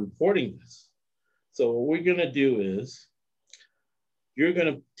actually are reporting this. So what we're gonna do is you're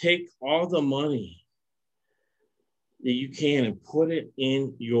gonna take all the money that you can and put it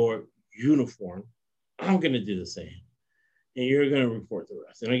in your uniform. I'm gonna do the same, and you're gonna report the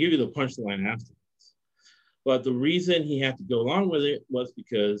rest. And I'll give you the punchline afterwards." But the reason he had to go along with it was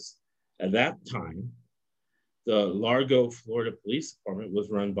because at that time, the Largo, Florida Police Department was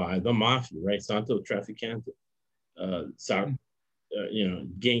run by the mafia, right? Santo Trafficante,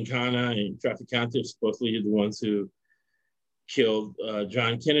 Giancana and Trafficante are supposedly the ones who killed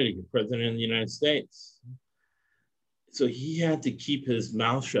John Kennedy, the president of the United States. So he had to keep his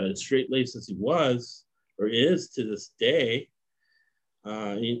mouth shut, as straight-laced as he was, or is to this day.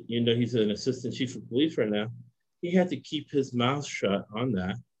 You know, he's an assistant chief of police right now. He had to keep his mouth shut on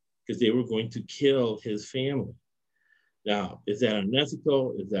that because they were going to kill his family. Now, is that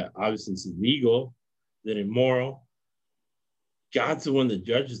unethical? Is that obviously it's illegal? Is that immoral? God's the one that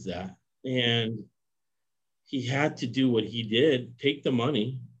judges that. And he had to do what he did, take the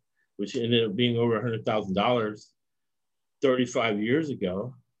money, which ended up being over $100,000 35 years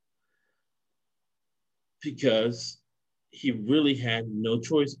ago, because he really had no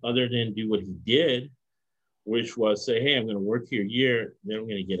choice other than do what he did, which was say, "Hey, I'm going to work here a year, then I'm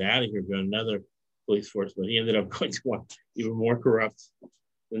going to get out of here, go to another police force." But he ended up going to one even more corrupt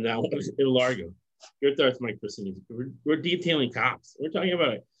than that one in Largo. Your thoughts, Mike Christine? We're detailing cops. We're talking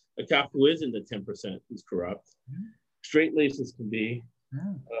about a cop who is in the 10% who's corrupt. Straight-laced as can be.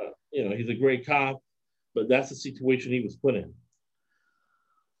 You know, he's a great cop, but that's the situation he was put in.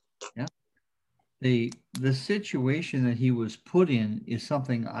 Yeah. The situation that he was put in is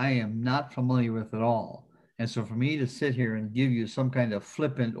something I am not familiar with at all. And so for me to sit here and give you some kind of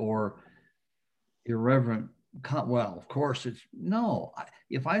flippant or irreverent, well, of course it's no.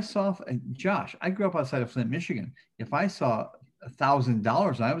 If I saw, Josh, I grew up outside of Flint, Michigan. If I saw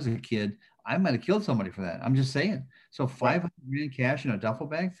 $1,000 when I was a kid, I might have killed somebody for that. I'm just saying. So 500 grand cash in a duffel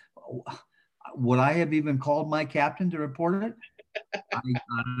bag. Would I have even called my captain to report it?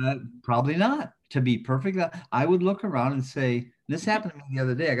 Probably not. To be perfect, I would look around and say, this happened to me the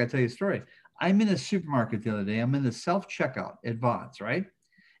other day. I got to tell you a story. I'm in a supermarket the other day. I'm in the self-checkout at Vons, right?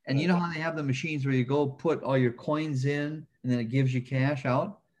 And you know how they have the machines where you go put all your coins in and then it gives you cash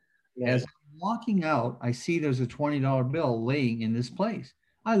out? Right. As I'm walking out, I see there's a $20 bill laying in this place.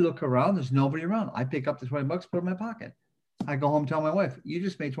 I look around, there's nobody around. I pick up the $20, put it in my pocket. I go home, tell my wife, "You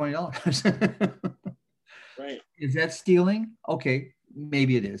just made $20. Right. Is that stealing? Okay,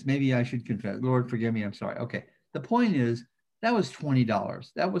 maybe it is. Maybe I should confess. Lord, forgive me. I'm sorry. Okay. The point is, that was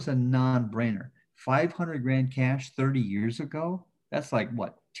 $20. That was a non-brainer. 500 grand cash 30 years ago. That's like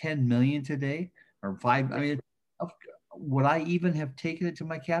what, 10 million today or five. I mean, would I even have taken it to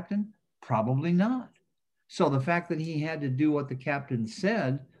my captain? Probably not. So the fact that he had to do what the captain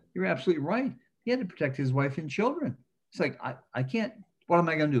said, you're absolutely right. He had to protect his wife and children. It's like, I can't, what am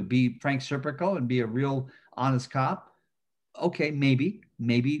I going to do? Be Frank Serpico and be a real honest cop? Okay, maybe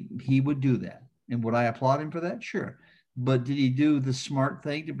he would do that. And would I applaud him for that? Sure. But did he do the smart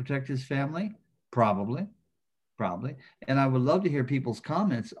thing to protect his family? Probably. And I would love to hear people's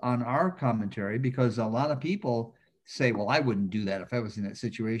comments on our commentary, because a lot of people say, well, I wouldn't do that if I was in that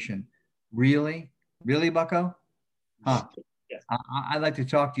situation. Really, Bucko? Huh? Yes. I'd like to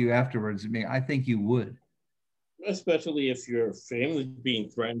talk to you afterwards. I mean, I think you would. Especially if your family is being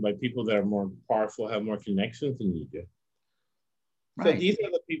threatened by people that are more powerful, have more connections than you do. Right. So these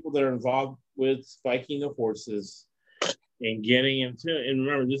are the people that are involved with spiking the horses and getting into, and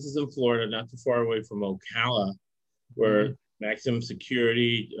remember, this is in Florida, not too far away from Ocala, where Maximum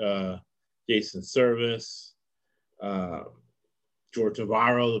Security, Jason Service, George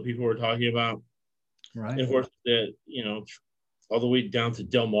Navarro, the people we're talking about, Right. and horses that, all the way down to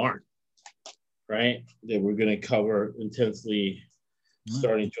Del Mar, right? That we're going to cover intensely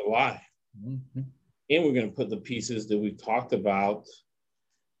starting July. Mm-hmm. And we're going to put the pieces that we've talked about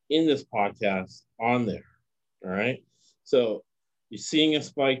in this podcast on there. All right. So you're seeing a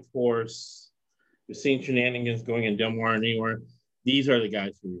spiked horse, you're seeing shenanigans going in Del Mar and anywhere. These are the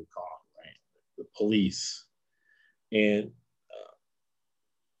guys who you call, right? The police. And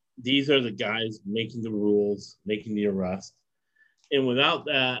these are the guys making the rules, making the arrest. And without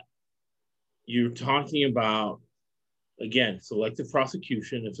that, you're talking about, again, selective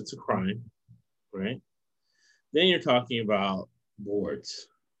prosecution if it's a crime, right? Then you're talking about boards.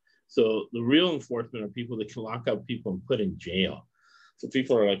 So the real enforcement are people that can lock up people and put in jail. So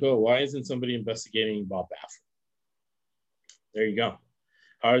people are like, oh, why isn't somebody investigating Bob Baffert? There you go.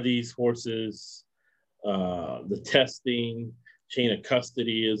 How are these horses, the testing, chain of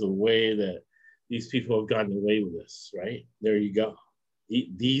custody is a way that these people have gotten away with this, right? There you go.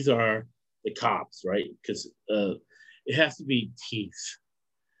 These are the cops, right? Because it has to be teeth.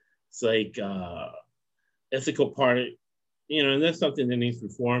 It's like ethical part, and that's something that needs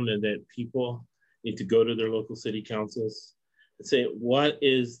reform, and that people need to go to their local city councils and say, what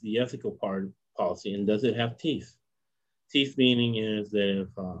is the ethical policy, and does it have teeth? Teeth meaning is that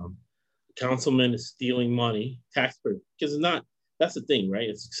if a councilman is stealing money, taxpayer, because that's the thing, right?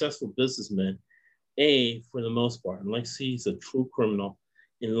 A successful businessman, for the most part, unless he's a true criminal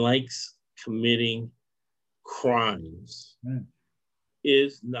and likes committing crimes,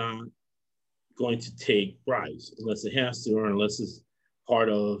 is not going to take bribes unless it has to, or unless it's part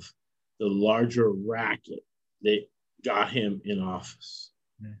of the larger racket that got him in office.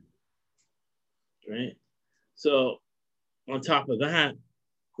 Right? So on top of that,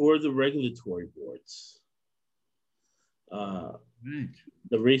 who are the regulatory boards?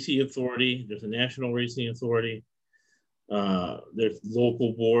 The Racing Authority, there's a National Racing Authority. There's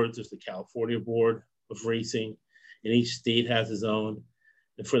local boards, there's the California Board of Racing, and each state has its own.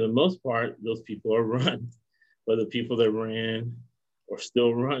 And for the most part, those people are run by the people that ran or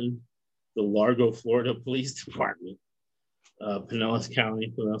still run the Largo, Florida Police Department, Pinellas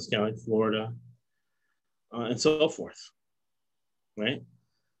County, Florida, and so forth, right?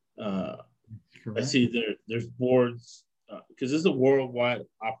 I see there's boards, because this is a worldwide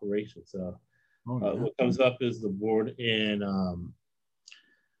operation. So what comes up is the board in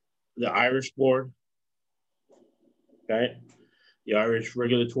the Irish board, right? The Irish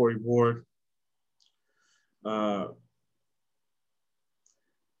Regulatory Board.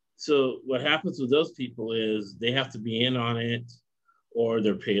 So what happens with those people is they have to be in on it, or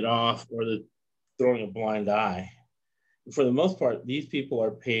they're paid off, or they're throwing a blind eye. And for the most part, these people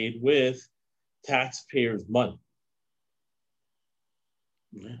are paid with taxpayers' money.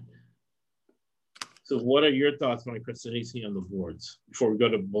 Yeah. So what are your thoughts, Mike Christinesi, on the boards before we go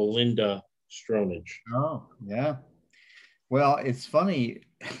to Belinda Stronach? Oh, yeah. Well, it's funny.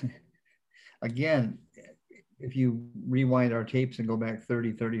 Again, if you rewind our tapes and go back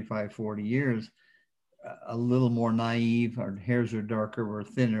 30, 35, 40 years, a little more naive, our hairs are darker, we're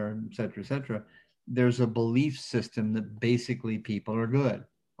thinner, et cetera, et cetera. There's a belief system that basically people are good,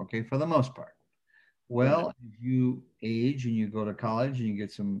 okay, for the most part. Well, as you age and you go to college and you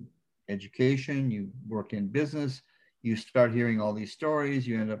get some education, you work in business, you start hearing all these stories,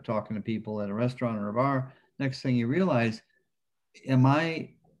 you end up talking to people at a restaurant or a bar. Next thing you realize, am I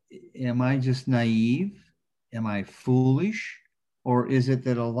just naive? Am I foolish? Or is it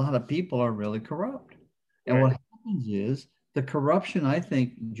that a lot of people are really corrupt? And what happens is the corruption, I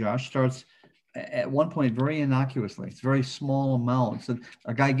think, Josh, starts at one point very innocuously. It's very small amounts. And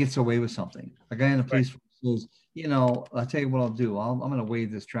a guy gets away with something. A guy in the police says, I'll tell you what I'll do. I'm going to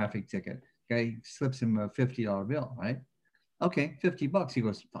waive this traffic ticket. Guy slips him a $50 bill, right? Okay, $50. He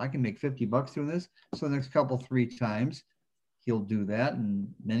goes, I can make $50 doing this. So the next couple, 3 times, he'll do that. And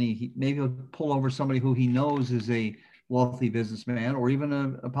then maybe he'll pull over somebody who he knows is a wealthy businessman or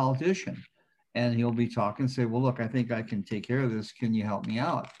even a politician. And he'll be talking and say, well, look, I think I can take care of this. Can you help me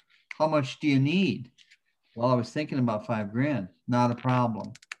out? How much do you need? Well, I was thinking about $5,000. Not a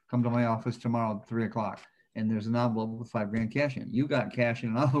problem. Come to my office tomorrow at 3:00. And there's an envelope with $5,000 cash in. You got cash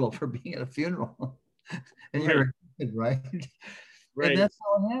in an envelope for being at a funeral. And you're a kid, right? And that's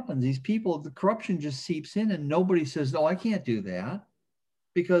how it happens. These people, the corruption just seeps in and nobody says, no, I can't do that.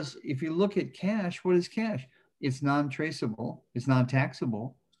 Because if you look at cash, what is cash? It's non-traceable. It's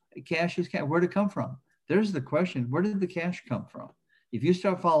non-taxable. Cash is cash. Where'd it come from? There's the question. Where did the cash come from? If you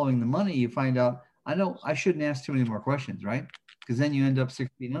start following the money, you find out, I shouldn't ask too many more questions, right? Because then you end up 6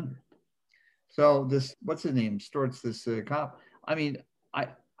 feet under. So this, what's his name? Storts, this cop. I mean,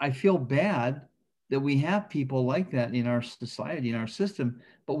 I feel bad that we have people like that in our society, in our system,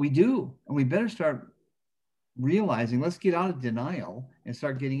 but we do. And we better start realizing, let's get out of denial and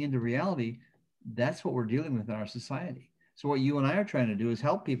start getting into reality. That's what we're dealing with in our society. So what you and I are trying to do is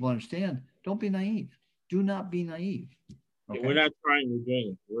help people understand, don't be naive. Do not be naive. Okay? We're not trying, we're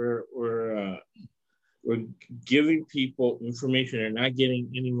doing it. We're giving people information they're not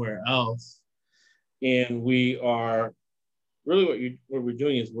getting anywhere else. And we are really what we're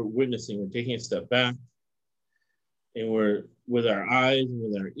doing is we're witnessing, we're taking a step back, and we're with our eyes and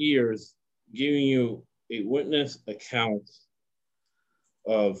with our ears giving you a witness account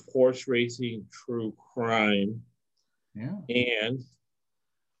of horse racing, true crime. Yeah. And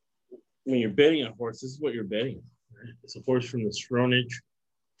when you're betting on a horse, this is what you're betting on. Right? It's a horse from the Stronach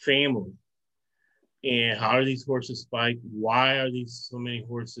family. And how are these horses spiked? Why are these so many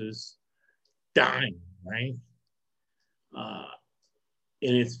horses dying, right?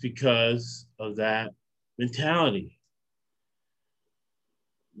 And it's because of that mentality.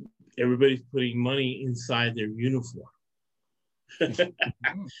 Everybody's putting money inside their uniform. When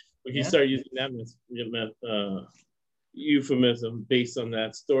you start using that euphemism based on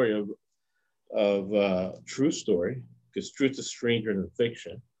that story of true story, because truth is stranger than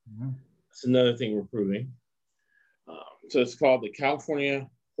fiction. That's another thing we're proving. So it's called the California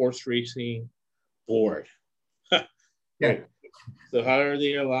Horse Racing Board. Right. So how are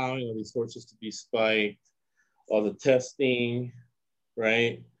they allowing all these horses to be spiked? All the testing,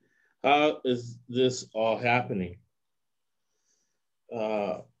 right? How is this all happening?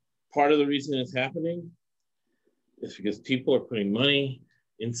 Part of the reason it's happening is because people are putting money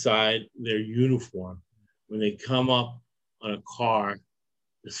inside their uniform when they come up on a car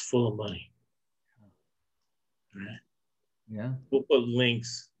that's full of money. Right? Yeah. We'll put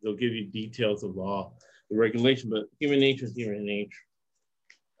links. They'll give you details of all the regulation, but human nature is human nature.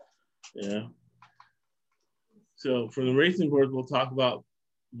 Yeah. So from the racing board, we'll talk about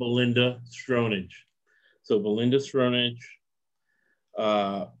Belinda Stronach. So Belinda Stronach,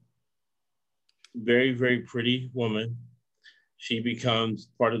 very, very pretty woman. She becomes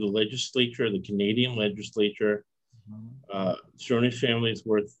part of the legislature, the Canadian legislature. Stronach family is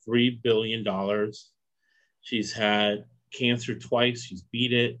worth $3 billion. She's had cancer twice. She's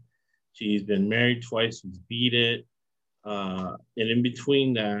beat it. She's been married twice. She's beat it. And in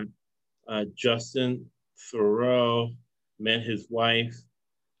between that, Justin Thoreau met his wife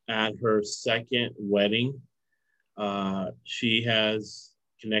at her second wedding. She has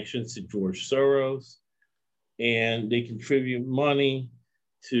connections to George Soros, and they contribute money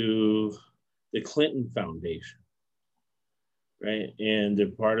to the Clinton Foundation, right? And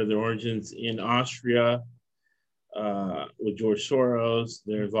they're part of the origins in Austria with George Soros.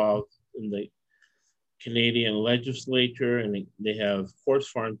 They're involved in the Canadian legislature, and they have horse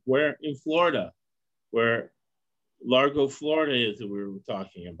farms where in Florida, where Largo, Florida is that we were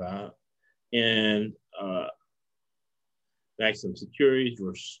talking about, and Maximum Security,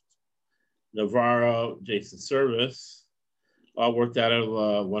 George Navarro, Jason Service, all worked out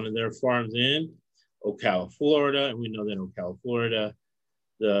of one of their farms in Ocala, Florida. And we know that in Ocala, Florida,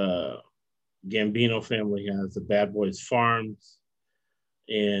 the Gambino family has the Bad Boys Farms.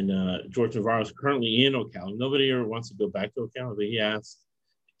 And George Navarro is currently in Ocala. Nobody ever wants to go back to Ocala, but he asked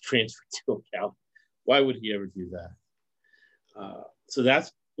to transfer to Ocala. Why would he ever do that? So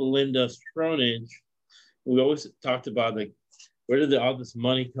that's Belinda Stronach. We always talked about like, where did all this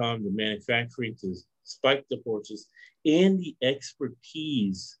money come, the manufacturing to spike the horses and the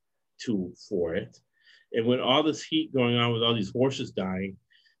expertise for it. And when all this heat going on with all these horses dying,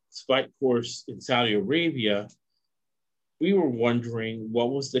 spike horse in Saudi Arabia, we were wondering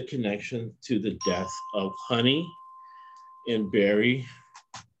what was the connection to the death of Honey and Barry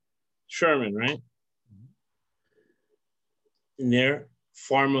Sherman, right? And they're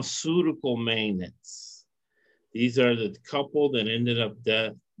pharmaceutical magnates. These are the couple that ended up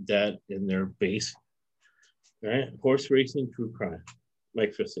dead in their basement, right? Horse racing, true crime.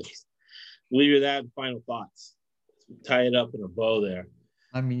 Mike Fisich. Leave you that and final thoughts. Tie it up in a bow there.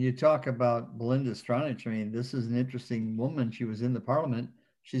 I mean, you talk about Belinda Stronach. I mean, this is an interesting woman. She was in the parliament.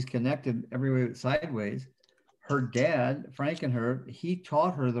 She's connected every way sideways. Her dad, Frankenhurst, he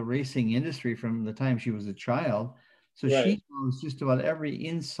taught her the racing industry from the time she was a child. So she knows just about every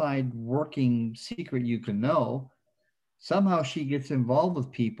inside working secret you can know. Somehow she gets involved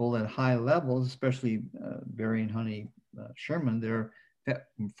with people at high levels, especially Barry and Honey Sherman. They're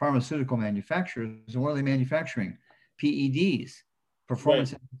pharmaceutical manufacturers. And what are they manufacturing? PEDs,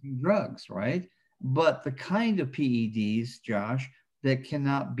 performance-enhancing drugs, right? But the kind of PEDs, Josh, that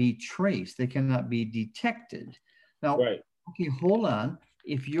cannot be traced, they cannot be detected. Now, Okay, hold on.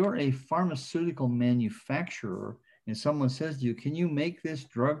 If you're a pharmaceutical manufacturer and someone says to you, can you make this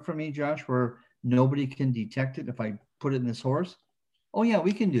drug for me, Josh, where nobody can detect it if I put it in this horse? Oh, yeah,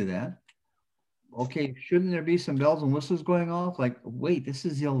 we can do that. Okay, shouldn't there be some bells and whistles going off? Like, wait, this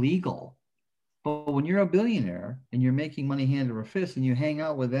is illegal. But when you're a billionaire and you're making money hand over fist and you hang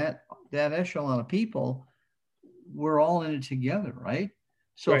out with that echelon of people, we're all in it together, right?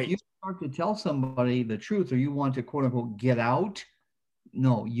 So if Right. you start to tell somebody the truth or you want to quote unquote get out,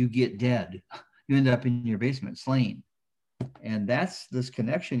 no, you get dead. You end up in your basement slain. And that's this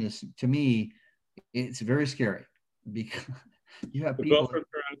connection is to me, it's very scary because you have But people.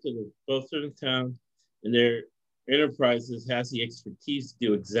 both are in town, and their enterprises has the expertise to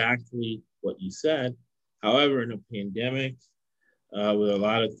do exactly what you said. However, in a pandemic, with a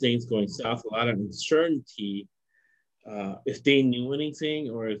lot of things going south, a lot of uncertainty, if they knew anything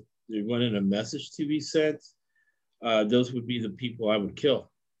or if they wanted a message to be sent, those would be the people I would kill.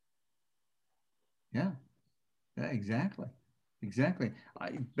 Yeah, yeah, exactly. Exactly.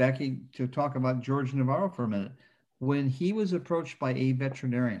 Backing to talk about George Navarro for a minute. When he was approached by a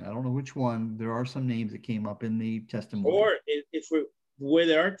veterinarian, I don't know which one, there are some names that came up in the testimony. Or if we're, the way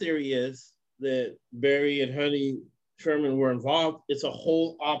that our theory is that Barry and Honey Sherman were involved, it's a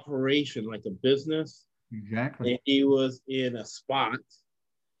whole operation, like a business. Exactly. And he was in a spot.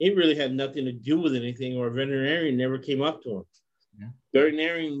 It really had nothing to do with anything, or a veterinarian never came up to him. Yeah.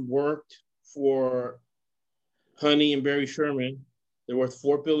 Veterinarian worked for Honey and Barry Sherman. They're worth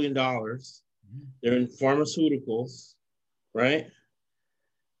 $4 billion. They're in pharmaceuticals, right?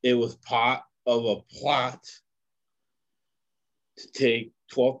 It was part of a plot to take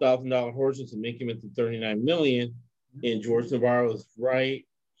 $12,000 horses and make them into 39 million. And George Navarro is right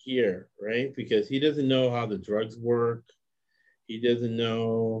here, right? Because he doesn't know how the drugs work. He doesn't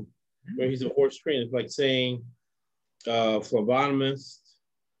know, well, he's a horse trainer. It's like saying phlebotomist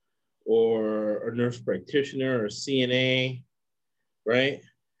or a nurse practitioner or CNA, right?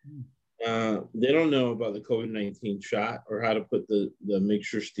 They don't know about the COVID-19 shot or how to put the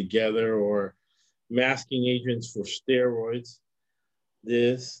mixtures together or masking agents for steroids.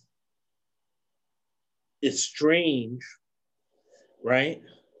 This is strange, right?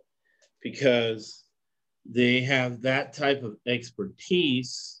 Because they have that type of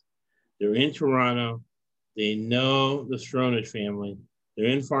expertise. They're in Toronto. They know the Stronach family. They're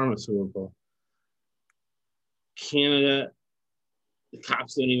in pharmaceutical. Canada, the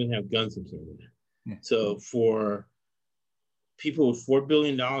cops don't even have guns in Canada. Yeah. So for people with $4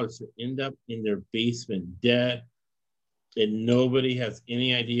 billion to end up in their basement dead, and nobody has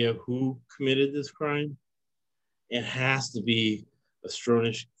any idea who committed this crime, it has to be a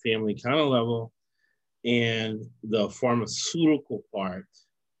Stronach family kind of level. And the pharmaceutical part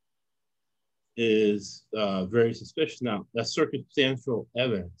is very suspicious. Now, that's circumstantial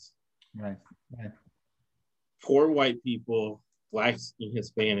evidence. Right, right. Poor white people, blacks and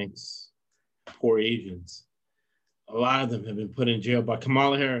Hispanics, poor Asians, a lot of them have been put in jail by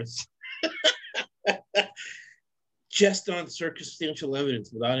Kamala Harris. Just on circumstantial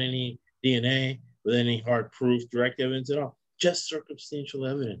evidence, without any DNA, with any hard proof, direct evidence at all. Just circumstantial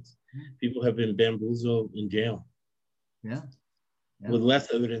evidence. People have been bamboozled in jail. Yeah. With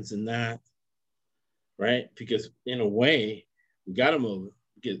less evidence than that, right? Because in a way, we got them over.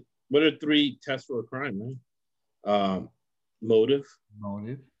 Because what are 3 tests for a crime, right? Motive,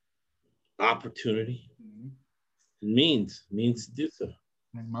 opportunity, means to do so.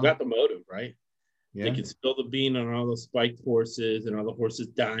 Got the motive, right? Yeah. They can spill the bean on all those spiked horses and all the horses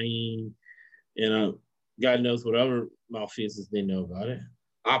dying, and God knows what other malfeasance they know about it.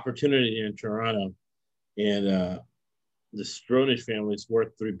 Opportunity in Toronto, and the Stronach family is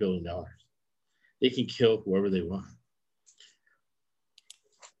worth $3 billion. They can kill whoever they want.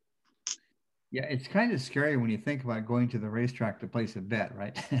 Yeah, it's kind of scary when you think about going to the racetrack to place a bet,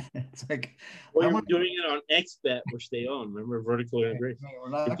 right? It's like, well, you're doing it on XBet, which they own. Remember, vertical integration.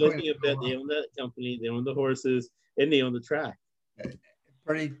 You're placing a bet. They own that company. They own the horses, and they own the track.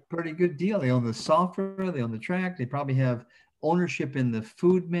 Pretty good deal. They own the software. They own the track. They probably have ownership in the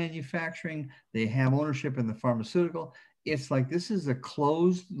food manufacturing. They have ownership in the pharmaceutical. It's like this is a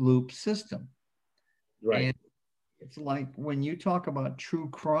closed loop system. Right. And it's like when you talk about true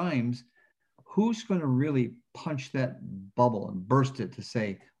crimes, who's going to really punch that bubble and burst it to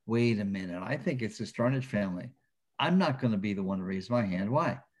say, wait a minute, I think it's the Stronach family. I'm not going to be the one to raise my hand.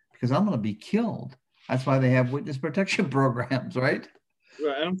 Why? Because I'm going to be killed. That's why they have witness protection programs, right?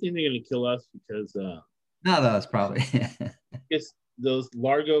 Right. I don't think they're going to kill us because... not us, probably. Because those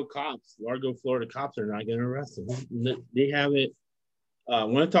Largo, Florida cops are not going to arrest them. They have it.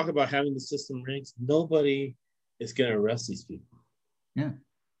 When I talk about having the system rigged, nobody is going to arrest these people. Yeah.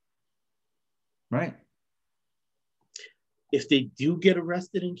 Right. If they do get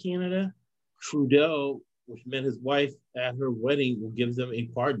arrested in Canada, Trudeau, which met his wife at her wedding, will give them a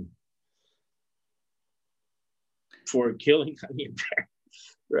pardon for killing Kanye Bear,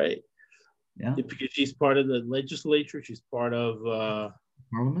 right? Yeah. Because she's part of the legislature. She's part of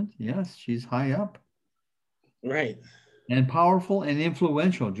Parliament. Yes, she's high up. Right. And powerful and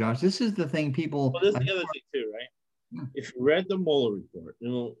influential, Josh. This is the thing people. Well, this is the other thing too, right? Yeah. If you read the Mueller report,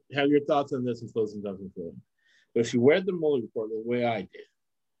 have your thoughts on this and closing doesn't flow. But if you read the Mueller report the way I did,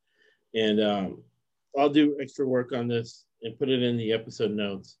 and I'll do extra work on this and put it in the episode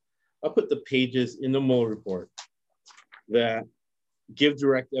notes. I'll put the pages in the Mueller report that give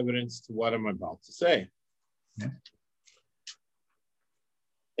direct evidence to what I'm about to say. Yeah.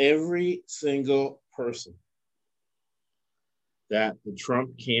 Every single person that the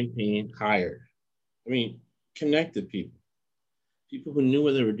Trump campaign hired, connected people who knew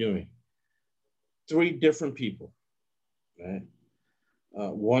what they were doing. 3 different people, right?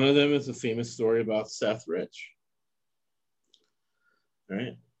 One of them is a famous story about Seth Rich,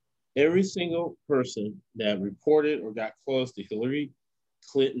 right? Every single person that reported or got close to Hillary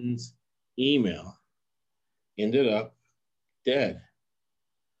Clinton's email ended up dead.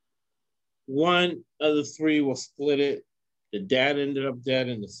 One of the 3 will split it. The dad ended up dead,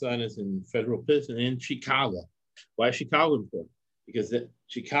 and the son is in federal prison in Chicago. Why is Chicago important? Because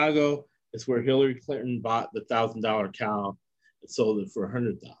Chicago is where Hillary Clinton bought the $1,000 cow and sold it for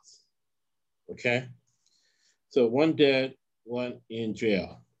 $100,000. Okay, so 1 dead, 1 in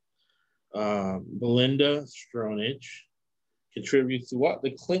jail. Belinda Stronach contributes to what?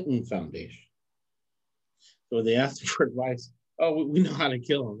 The Clinton Foundation. So they asked for advice. Oh, we know how to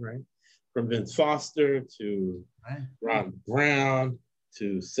kill him, right? From Vince Foster to Ron Brown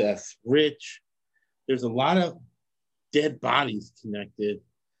to Seth Rich. There's a lot of dead bodies connected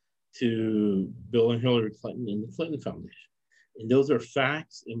to Bill and Hillary Clinton and the Clinton Foundation. And those are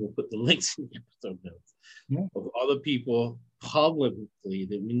facts, and we'll put the links in the episode notes of other people publicly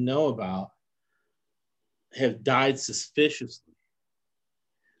that we know about have died suspiciously.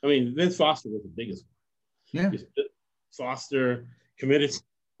 Vince Foster was the biggest one. Yeah. Foster committed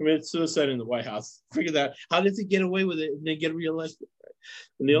suicide in the White House. Figure that. How did he get away with it and then get reelected?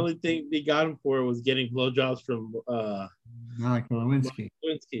 And the only thing they got him for was getting blowjobs from Monica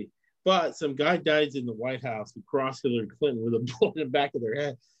Lewinsky. But some guy dies in the White House who crossed Hillary Clinton with a bullet in the back of their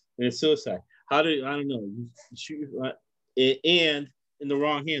head, and it's suicide. I don't know. You shoot, and in the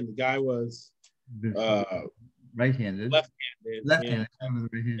wrong hand. The guy was right-handed. Left-handed. Left-handed.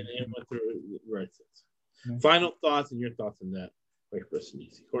 And it went through right side. Final thoughts and your thoughts on that.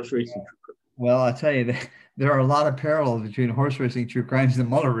 Horse racing. Well, I'll tell you, there are a lot of parallels between horse racing true crimes and the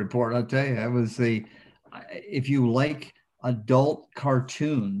Mueller report. I'll tell you, if you like adult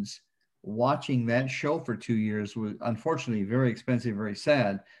cartoons, watching that show for 2 years was unfortunately very expensive, very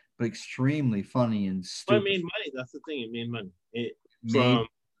sad, but extremely funny and stupid. But it made money. That's the thing. It made money.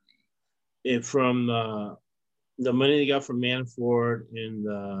 From the money they got from Manafort and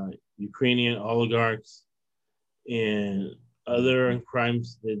the Ukrainian oligarchs and other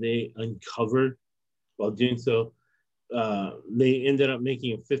crimes that they uncovered while doing so, they ended up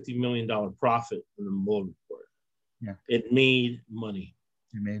making a $50 million profit in the Mueller report. Yeah, it made money.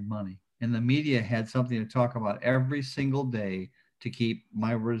 It made money, and the media had something to talk about every single day to keep,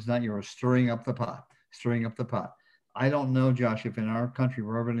 my words not yours, stirring up the pot. I don't know, Josh, if in our country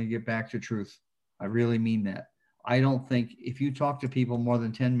we're ever going to get back to truth. I really mean that. I don't think if you talk to people more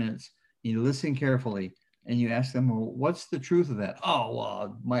than 10 minutes, you listen carefully, and you ask them, well, what's the truth of that? Oh,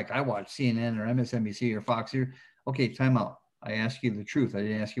 well, Mike, I watch CNN or MSNBC or Fox here. Okay, time out. I asked you the truth. I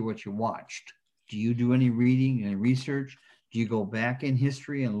didn't ask you what you watched. Do you do any reading, any research? Do you go back in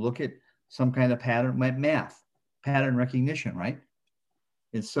history and look at some kind of pattern, math, pattern recognition, right?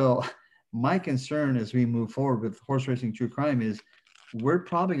 And so my concern as we move forward with horse racing true crime is we're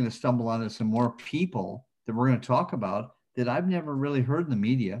probably going to stumble onto some more people that we're going to talk about that I've never really heard in the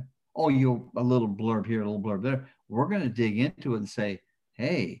media. Oh, a little blurb here, a little blurb there. We're going to dig into it and say,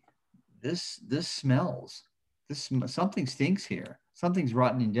 hey, this smells. Something stinks here. Something's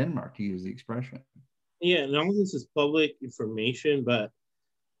rotten in Denmark, to use the expression. Yeah, none of this is public information, but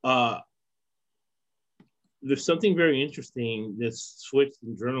there's something very interesting that's switched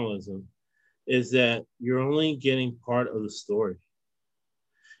in journalism is that you're only getting part of the story.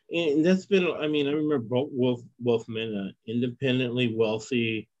 And that's been, I remember Wolfman, an independently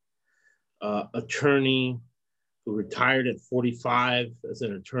wealthy attorney who retired at 45 as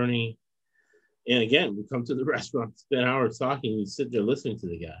an attorney. And again, we come to the restaurant, spend hours talking, we sit there listening to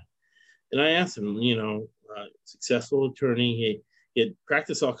the guy. And I asked him, successful attorney. He had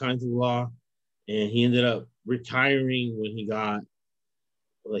practiced all kinds of law, and he ended up retiring when he got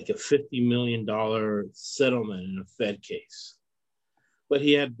like a $50 million settlement in a Fed case. But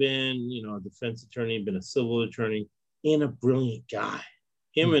he had been, a defense attorney, been a civil attorney, and a brilliant guy.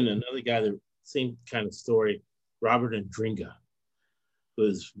 Him and another guy, the same kind of story, Robert Andringa,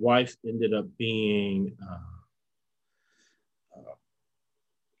 whose wife ended up being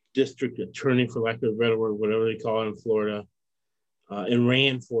district attorney, for lack of a better word, whatever they call it in Florida, and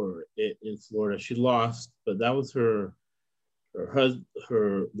ran for it in Florida. She lost, but that was the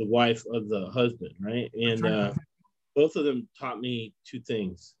wife of the husband, right? And both of them taught me two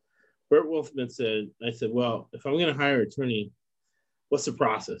things. Bert Wolfman said, I said, well, if I'm going to hire an attorney, what's the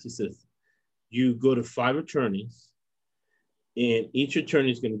process? He says, you go to 5 attorneys, and each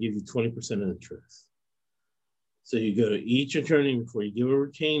attorney is going to give you 20% of the truth. So you go to each attorney before you give a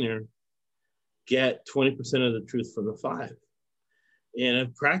retainer, get 20% of the truth from the 5. And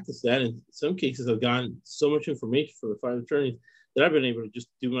I've practiced that. In some cases, I've gotten so much information from the 5 attorneys that I've been able to just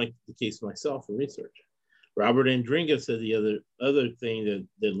do the case myself and research. Robert Andringa said the other thing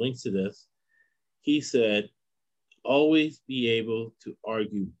that links to this. He said, always be able to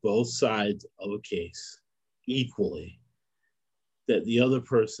argue both sides of a case equally, that the other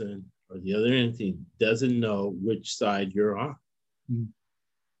person or the other entity doesn't know which side you're on. Mm-hmm.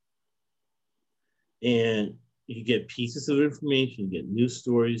 And you get pieces of information, you get news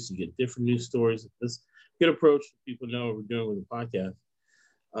stories, you get different news stories. This good approach people know what we're doing with the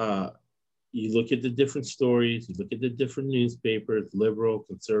podcast. You look at the different stories, you look at the different newspapers, liberal,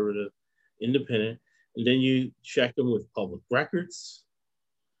 conservative, independent, and then you check them with public records.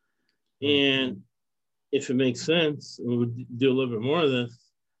 And if it makes sense, and we'll do a little bit more of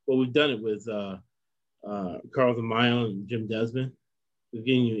this, well, we've done it with Carl DeMaio and Jim Desmond. We're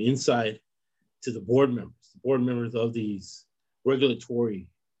getting you insight to the board members of these regulatory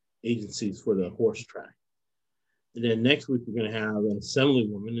agencies for the horse track. And then next week, we're going to have an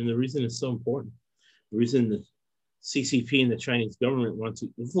assemblywoman. And the reason it's so important, the reason the CCP and the Chinese government want to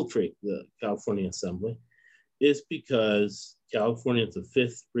infiltrate the California Assembly is because California is the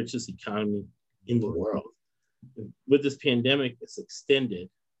 5th richest economy in the world. And with this pandemic, it's extended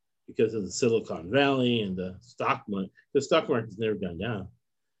because of the Silicon Valley and the stock market. The stock market has never gone down.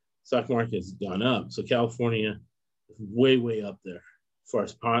 Stock market has gone up. So California is way, way up there as far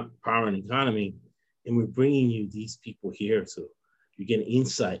as power and economy. And we're bringing you these people here. So you're getting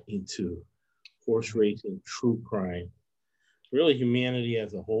insight into horse racing, true crime, really humanity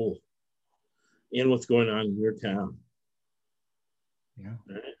as a whole, and what's going on in your town. Yeah.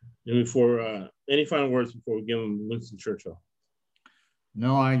 All right. And before, any final words before we give them Winston Churchill?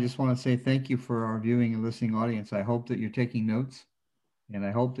 No, I just want to say thank you for our viewing and listening audience. I hope that you're taking notes, and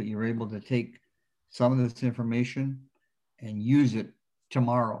I hope that you're able to take some of this information and use it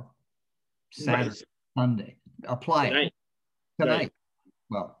tomorrow, Saturday, right. Sunday. Apply it tonight. Right.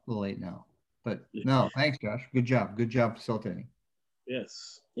 Well, a little late now, but no, thanks, Josh. Good job. Good job facilitating.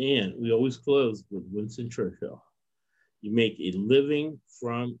 Yes, and we always close with Winston Churchill. You make a living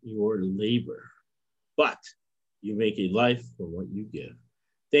from your labor, but you make a life from what you give.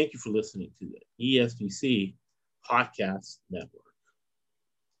 Thank you for listening to the ESBC Podcast Network.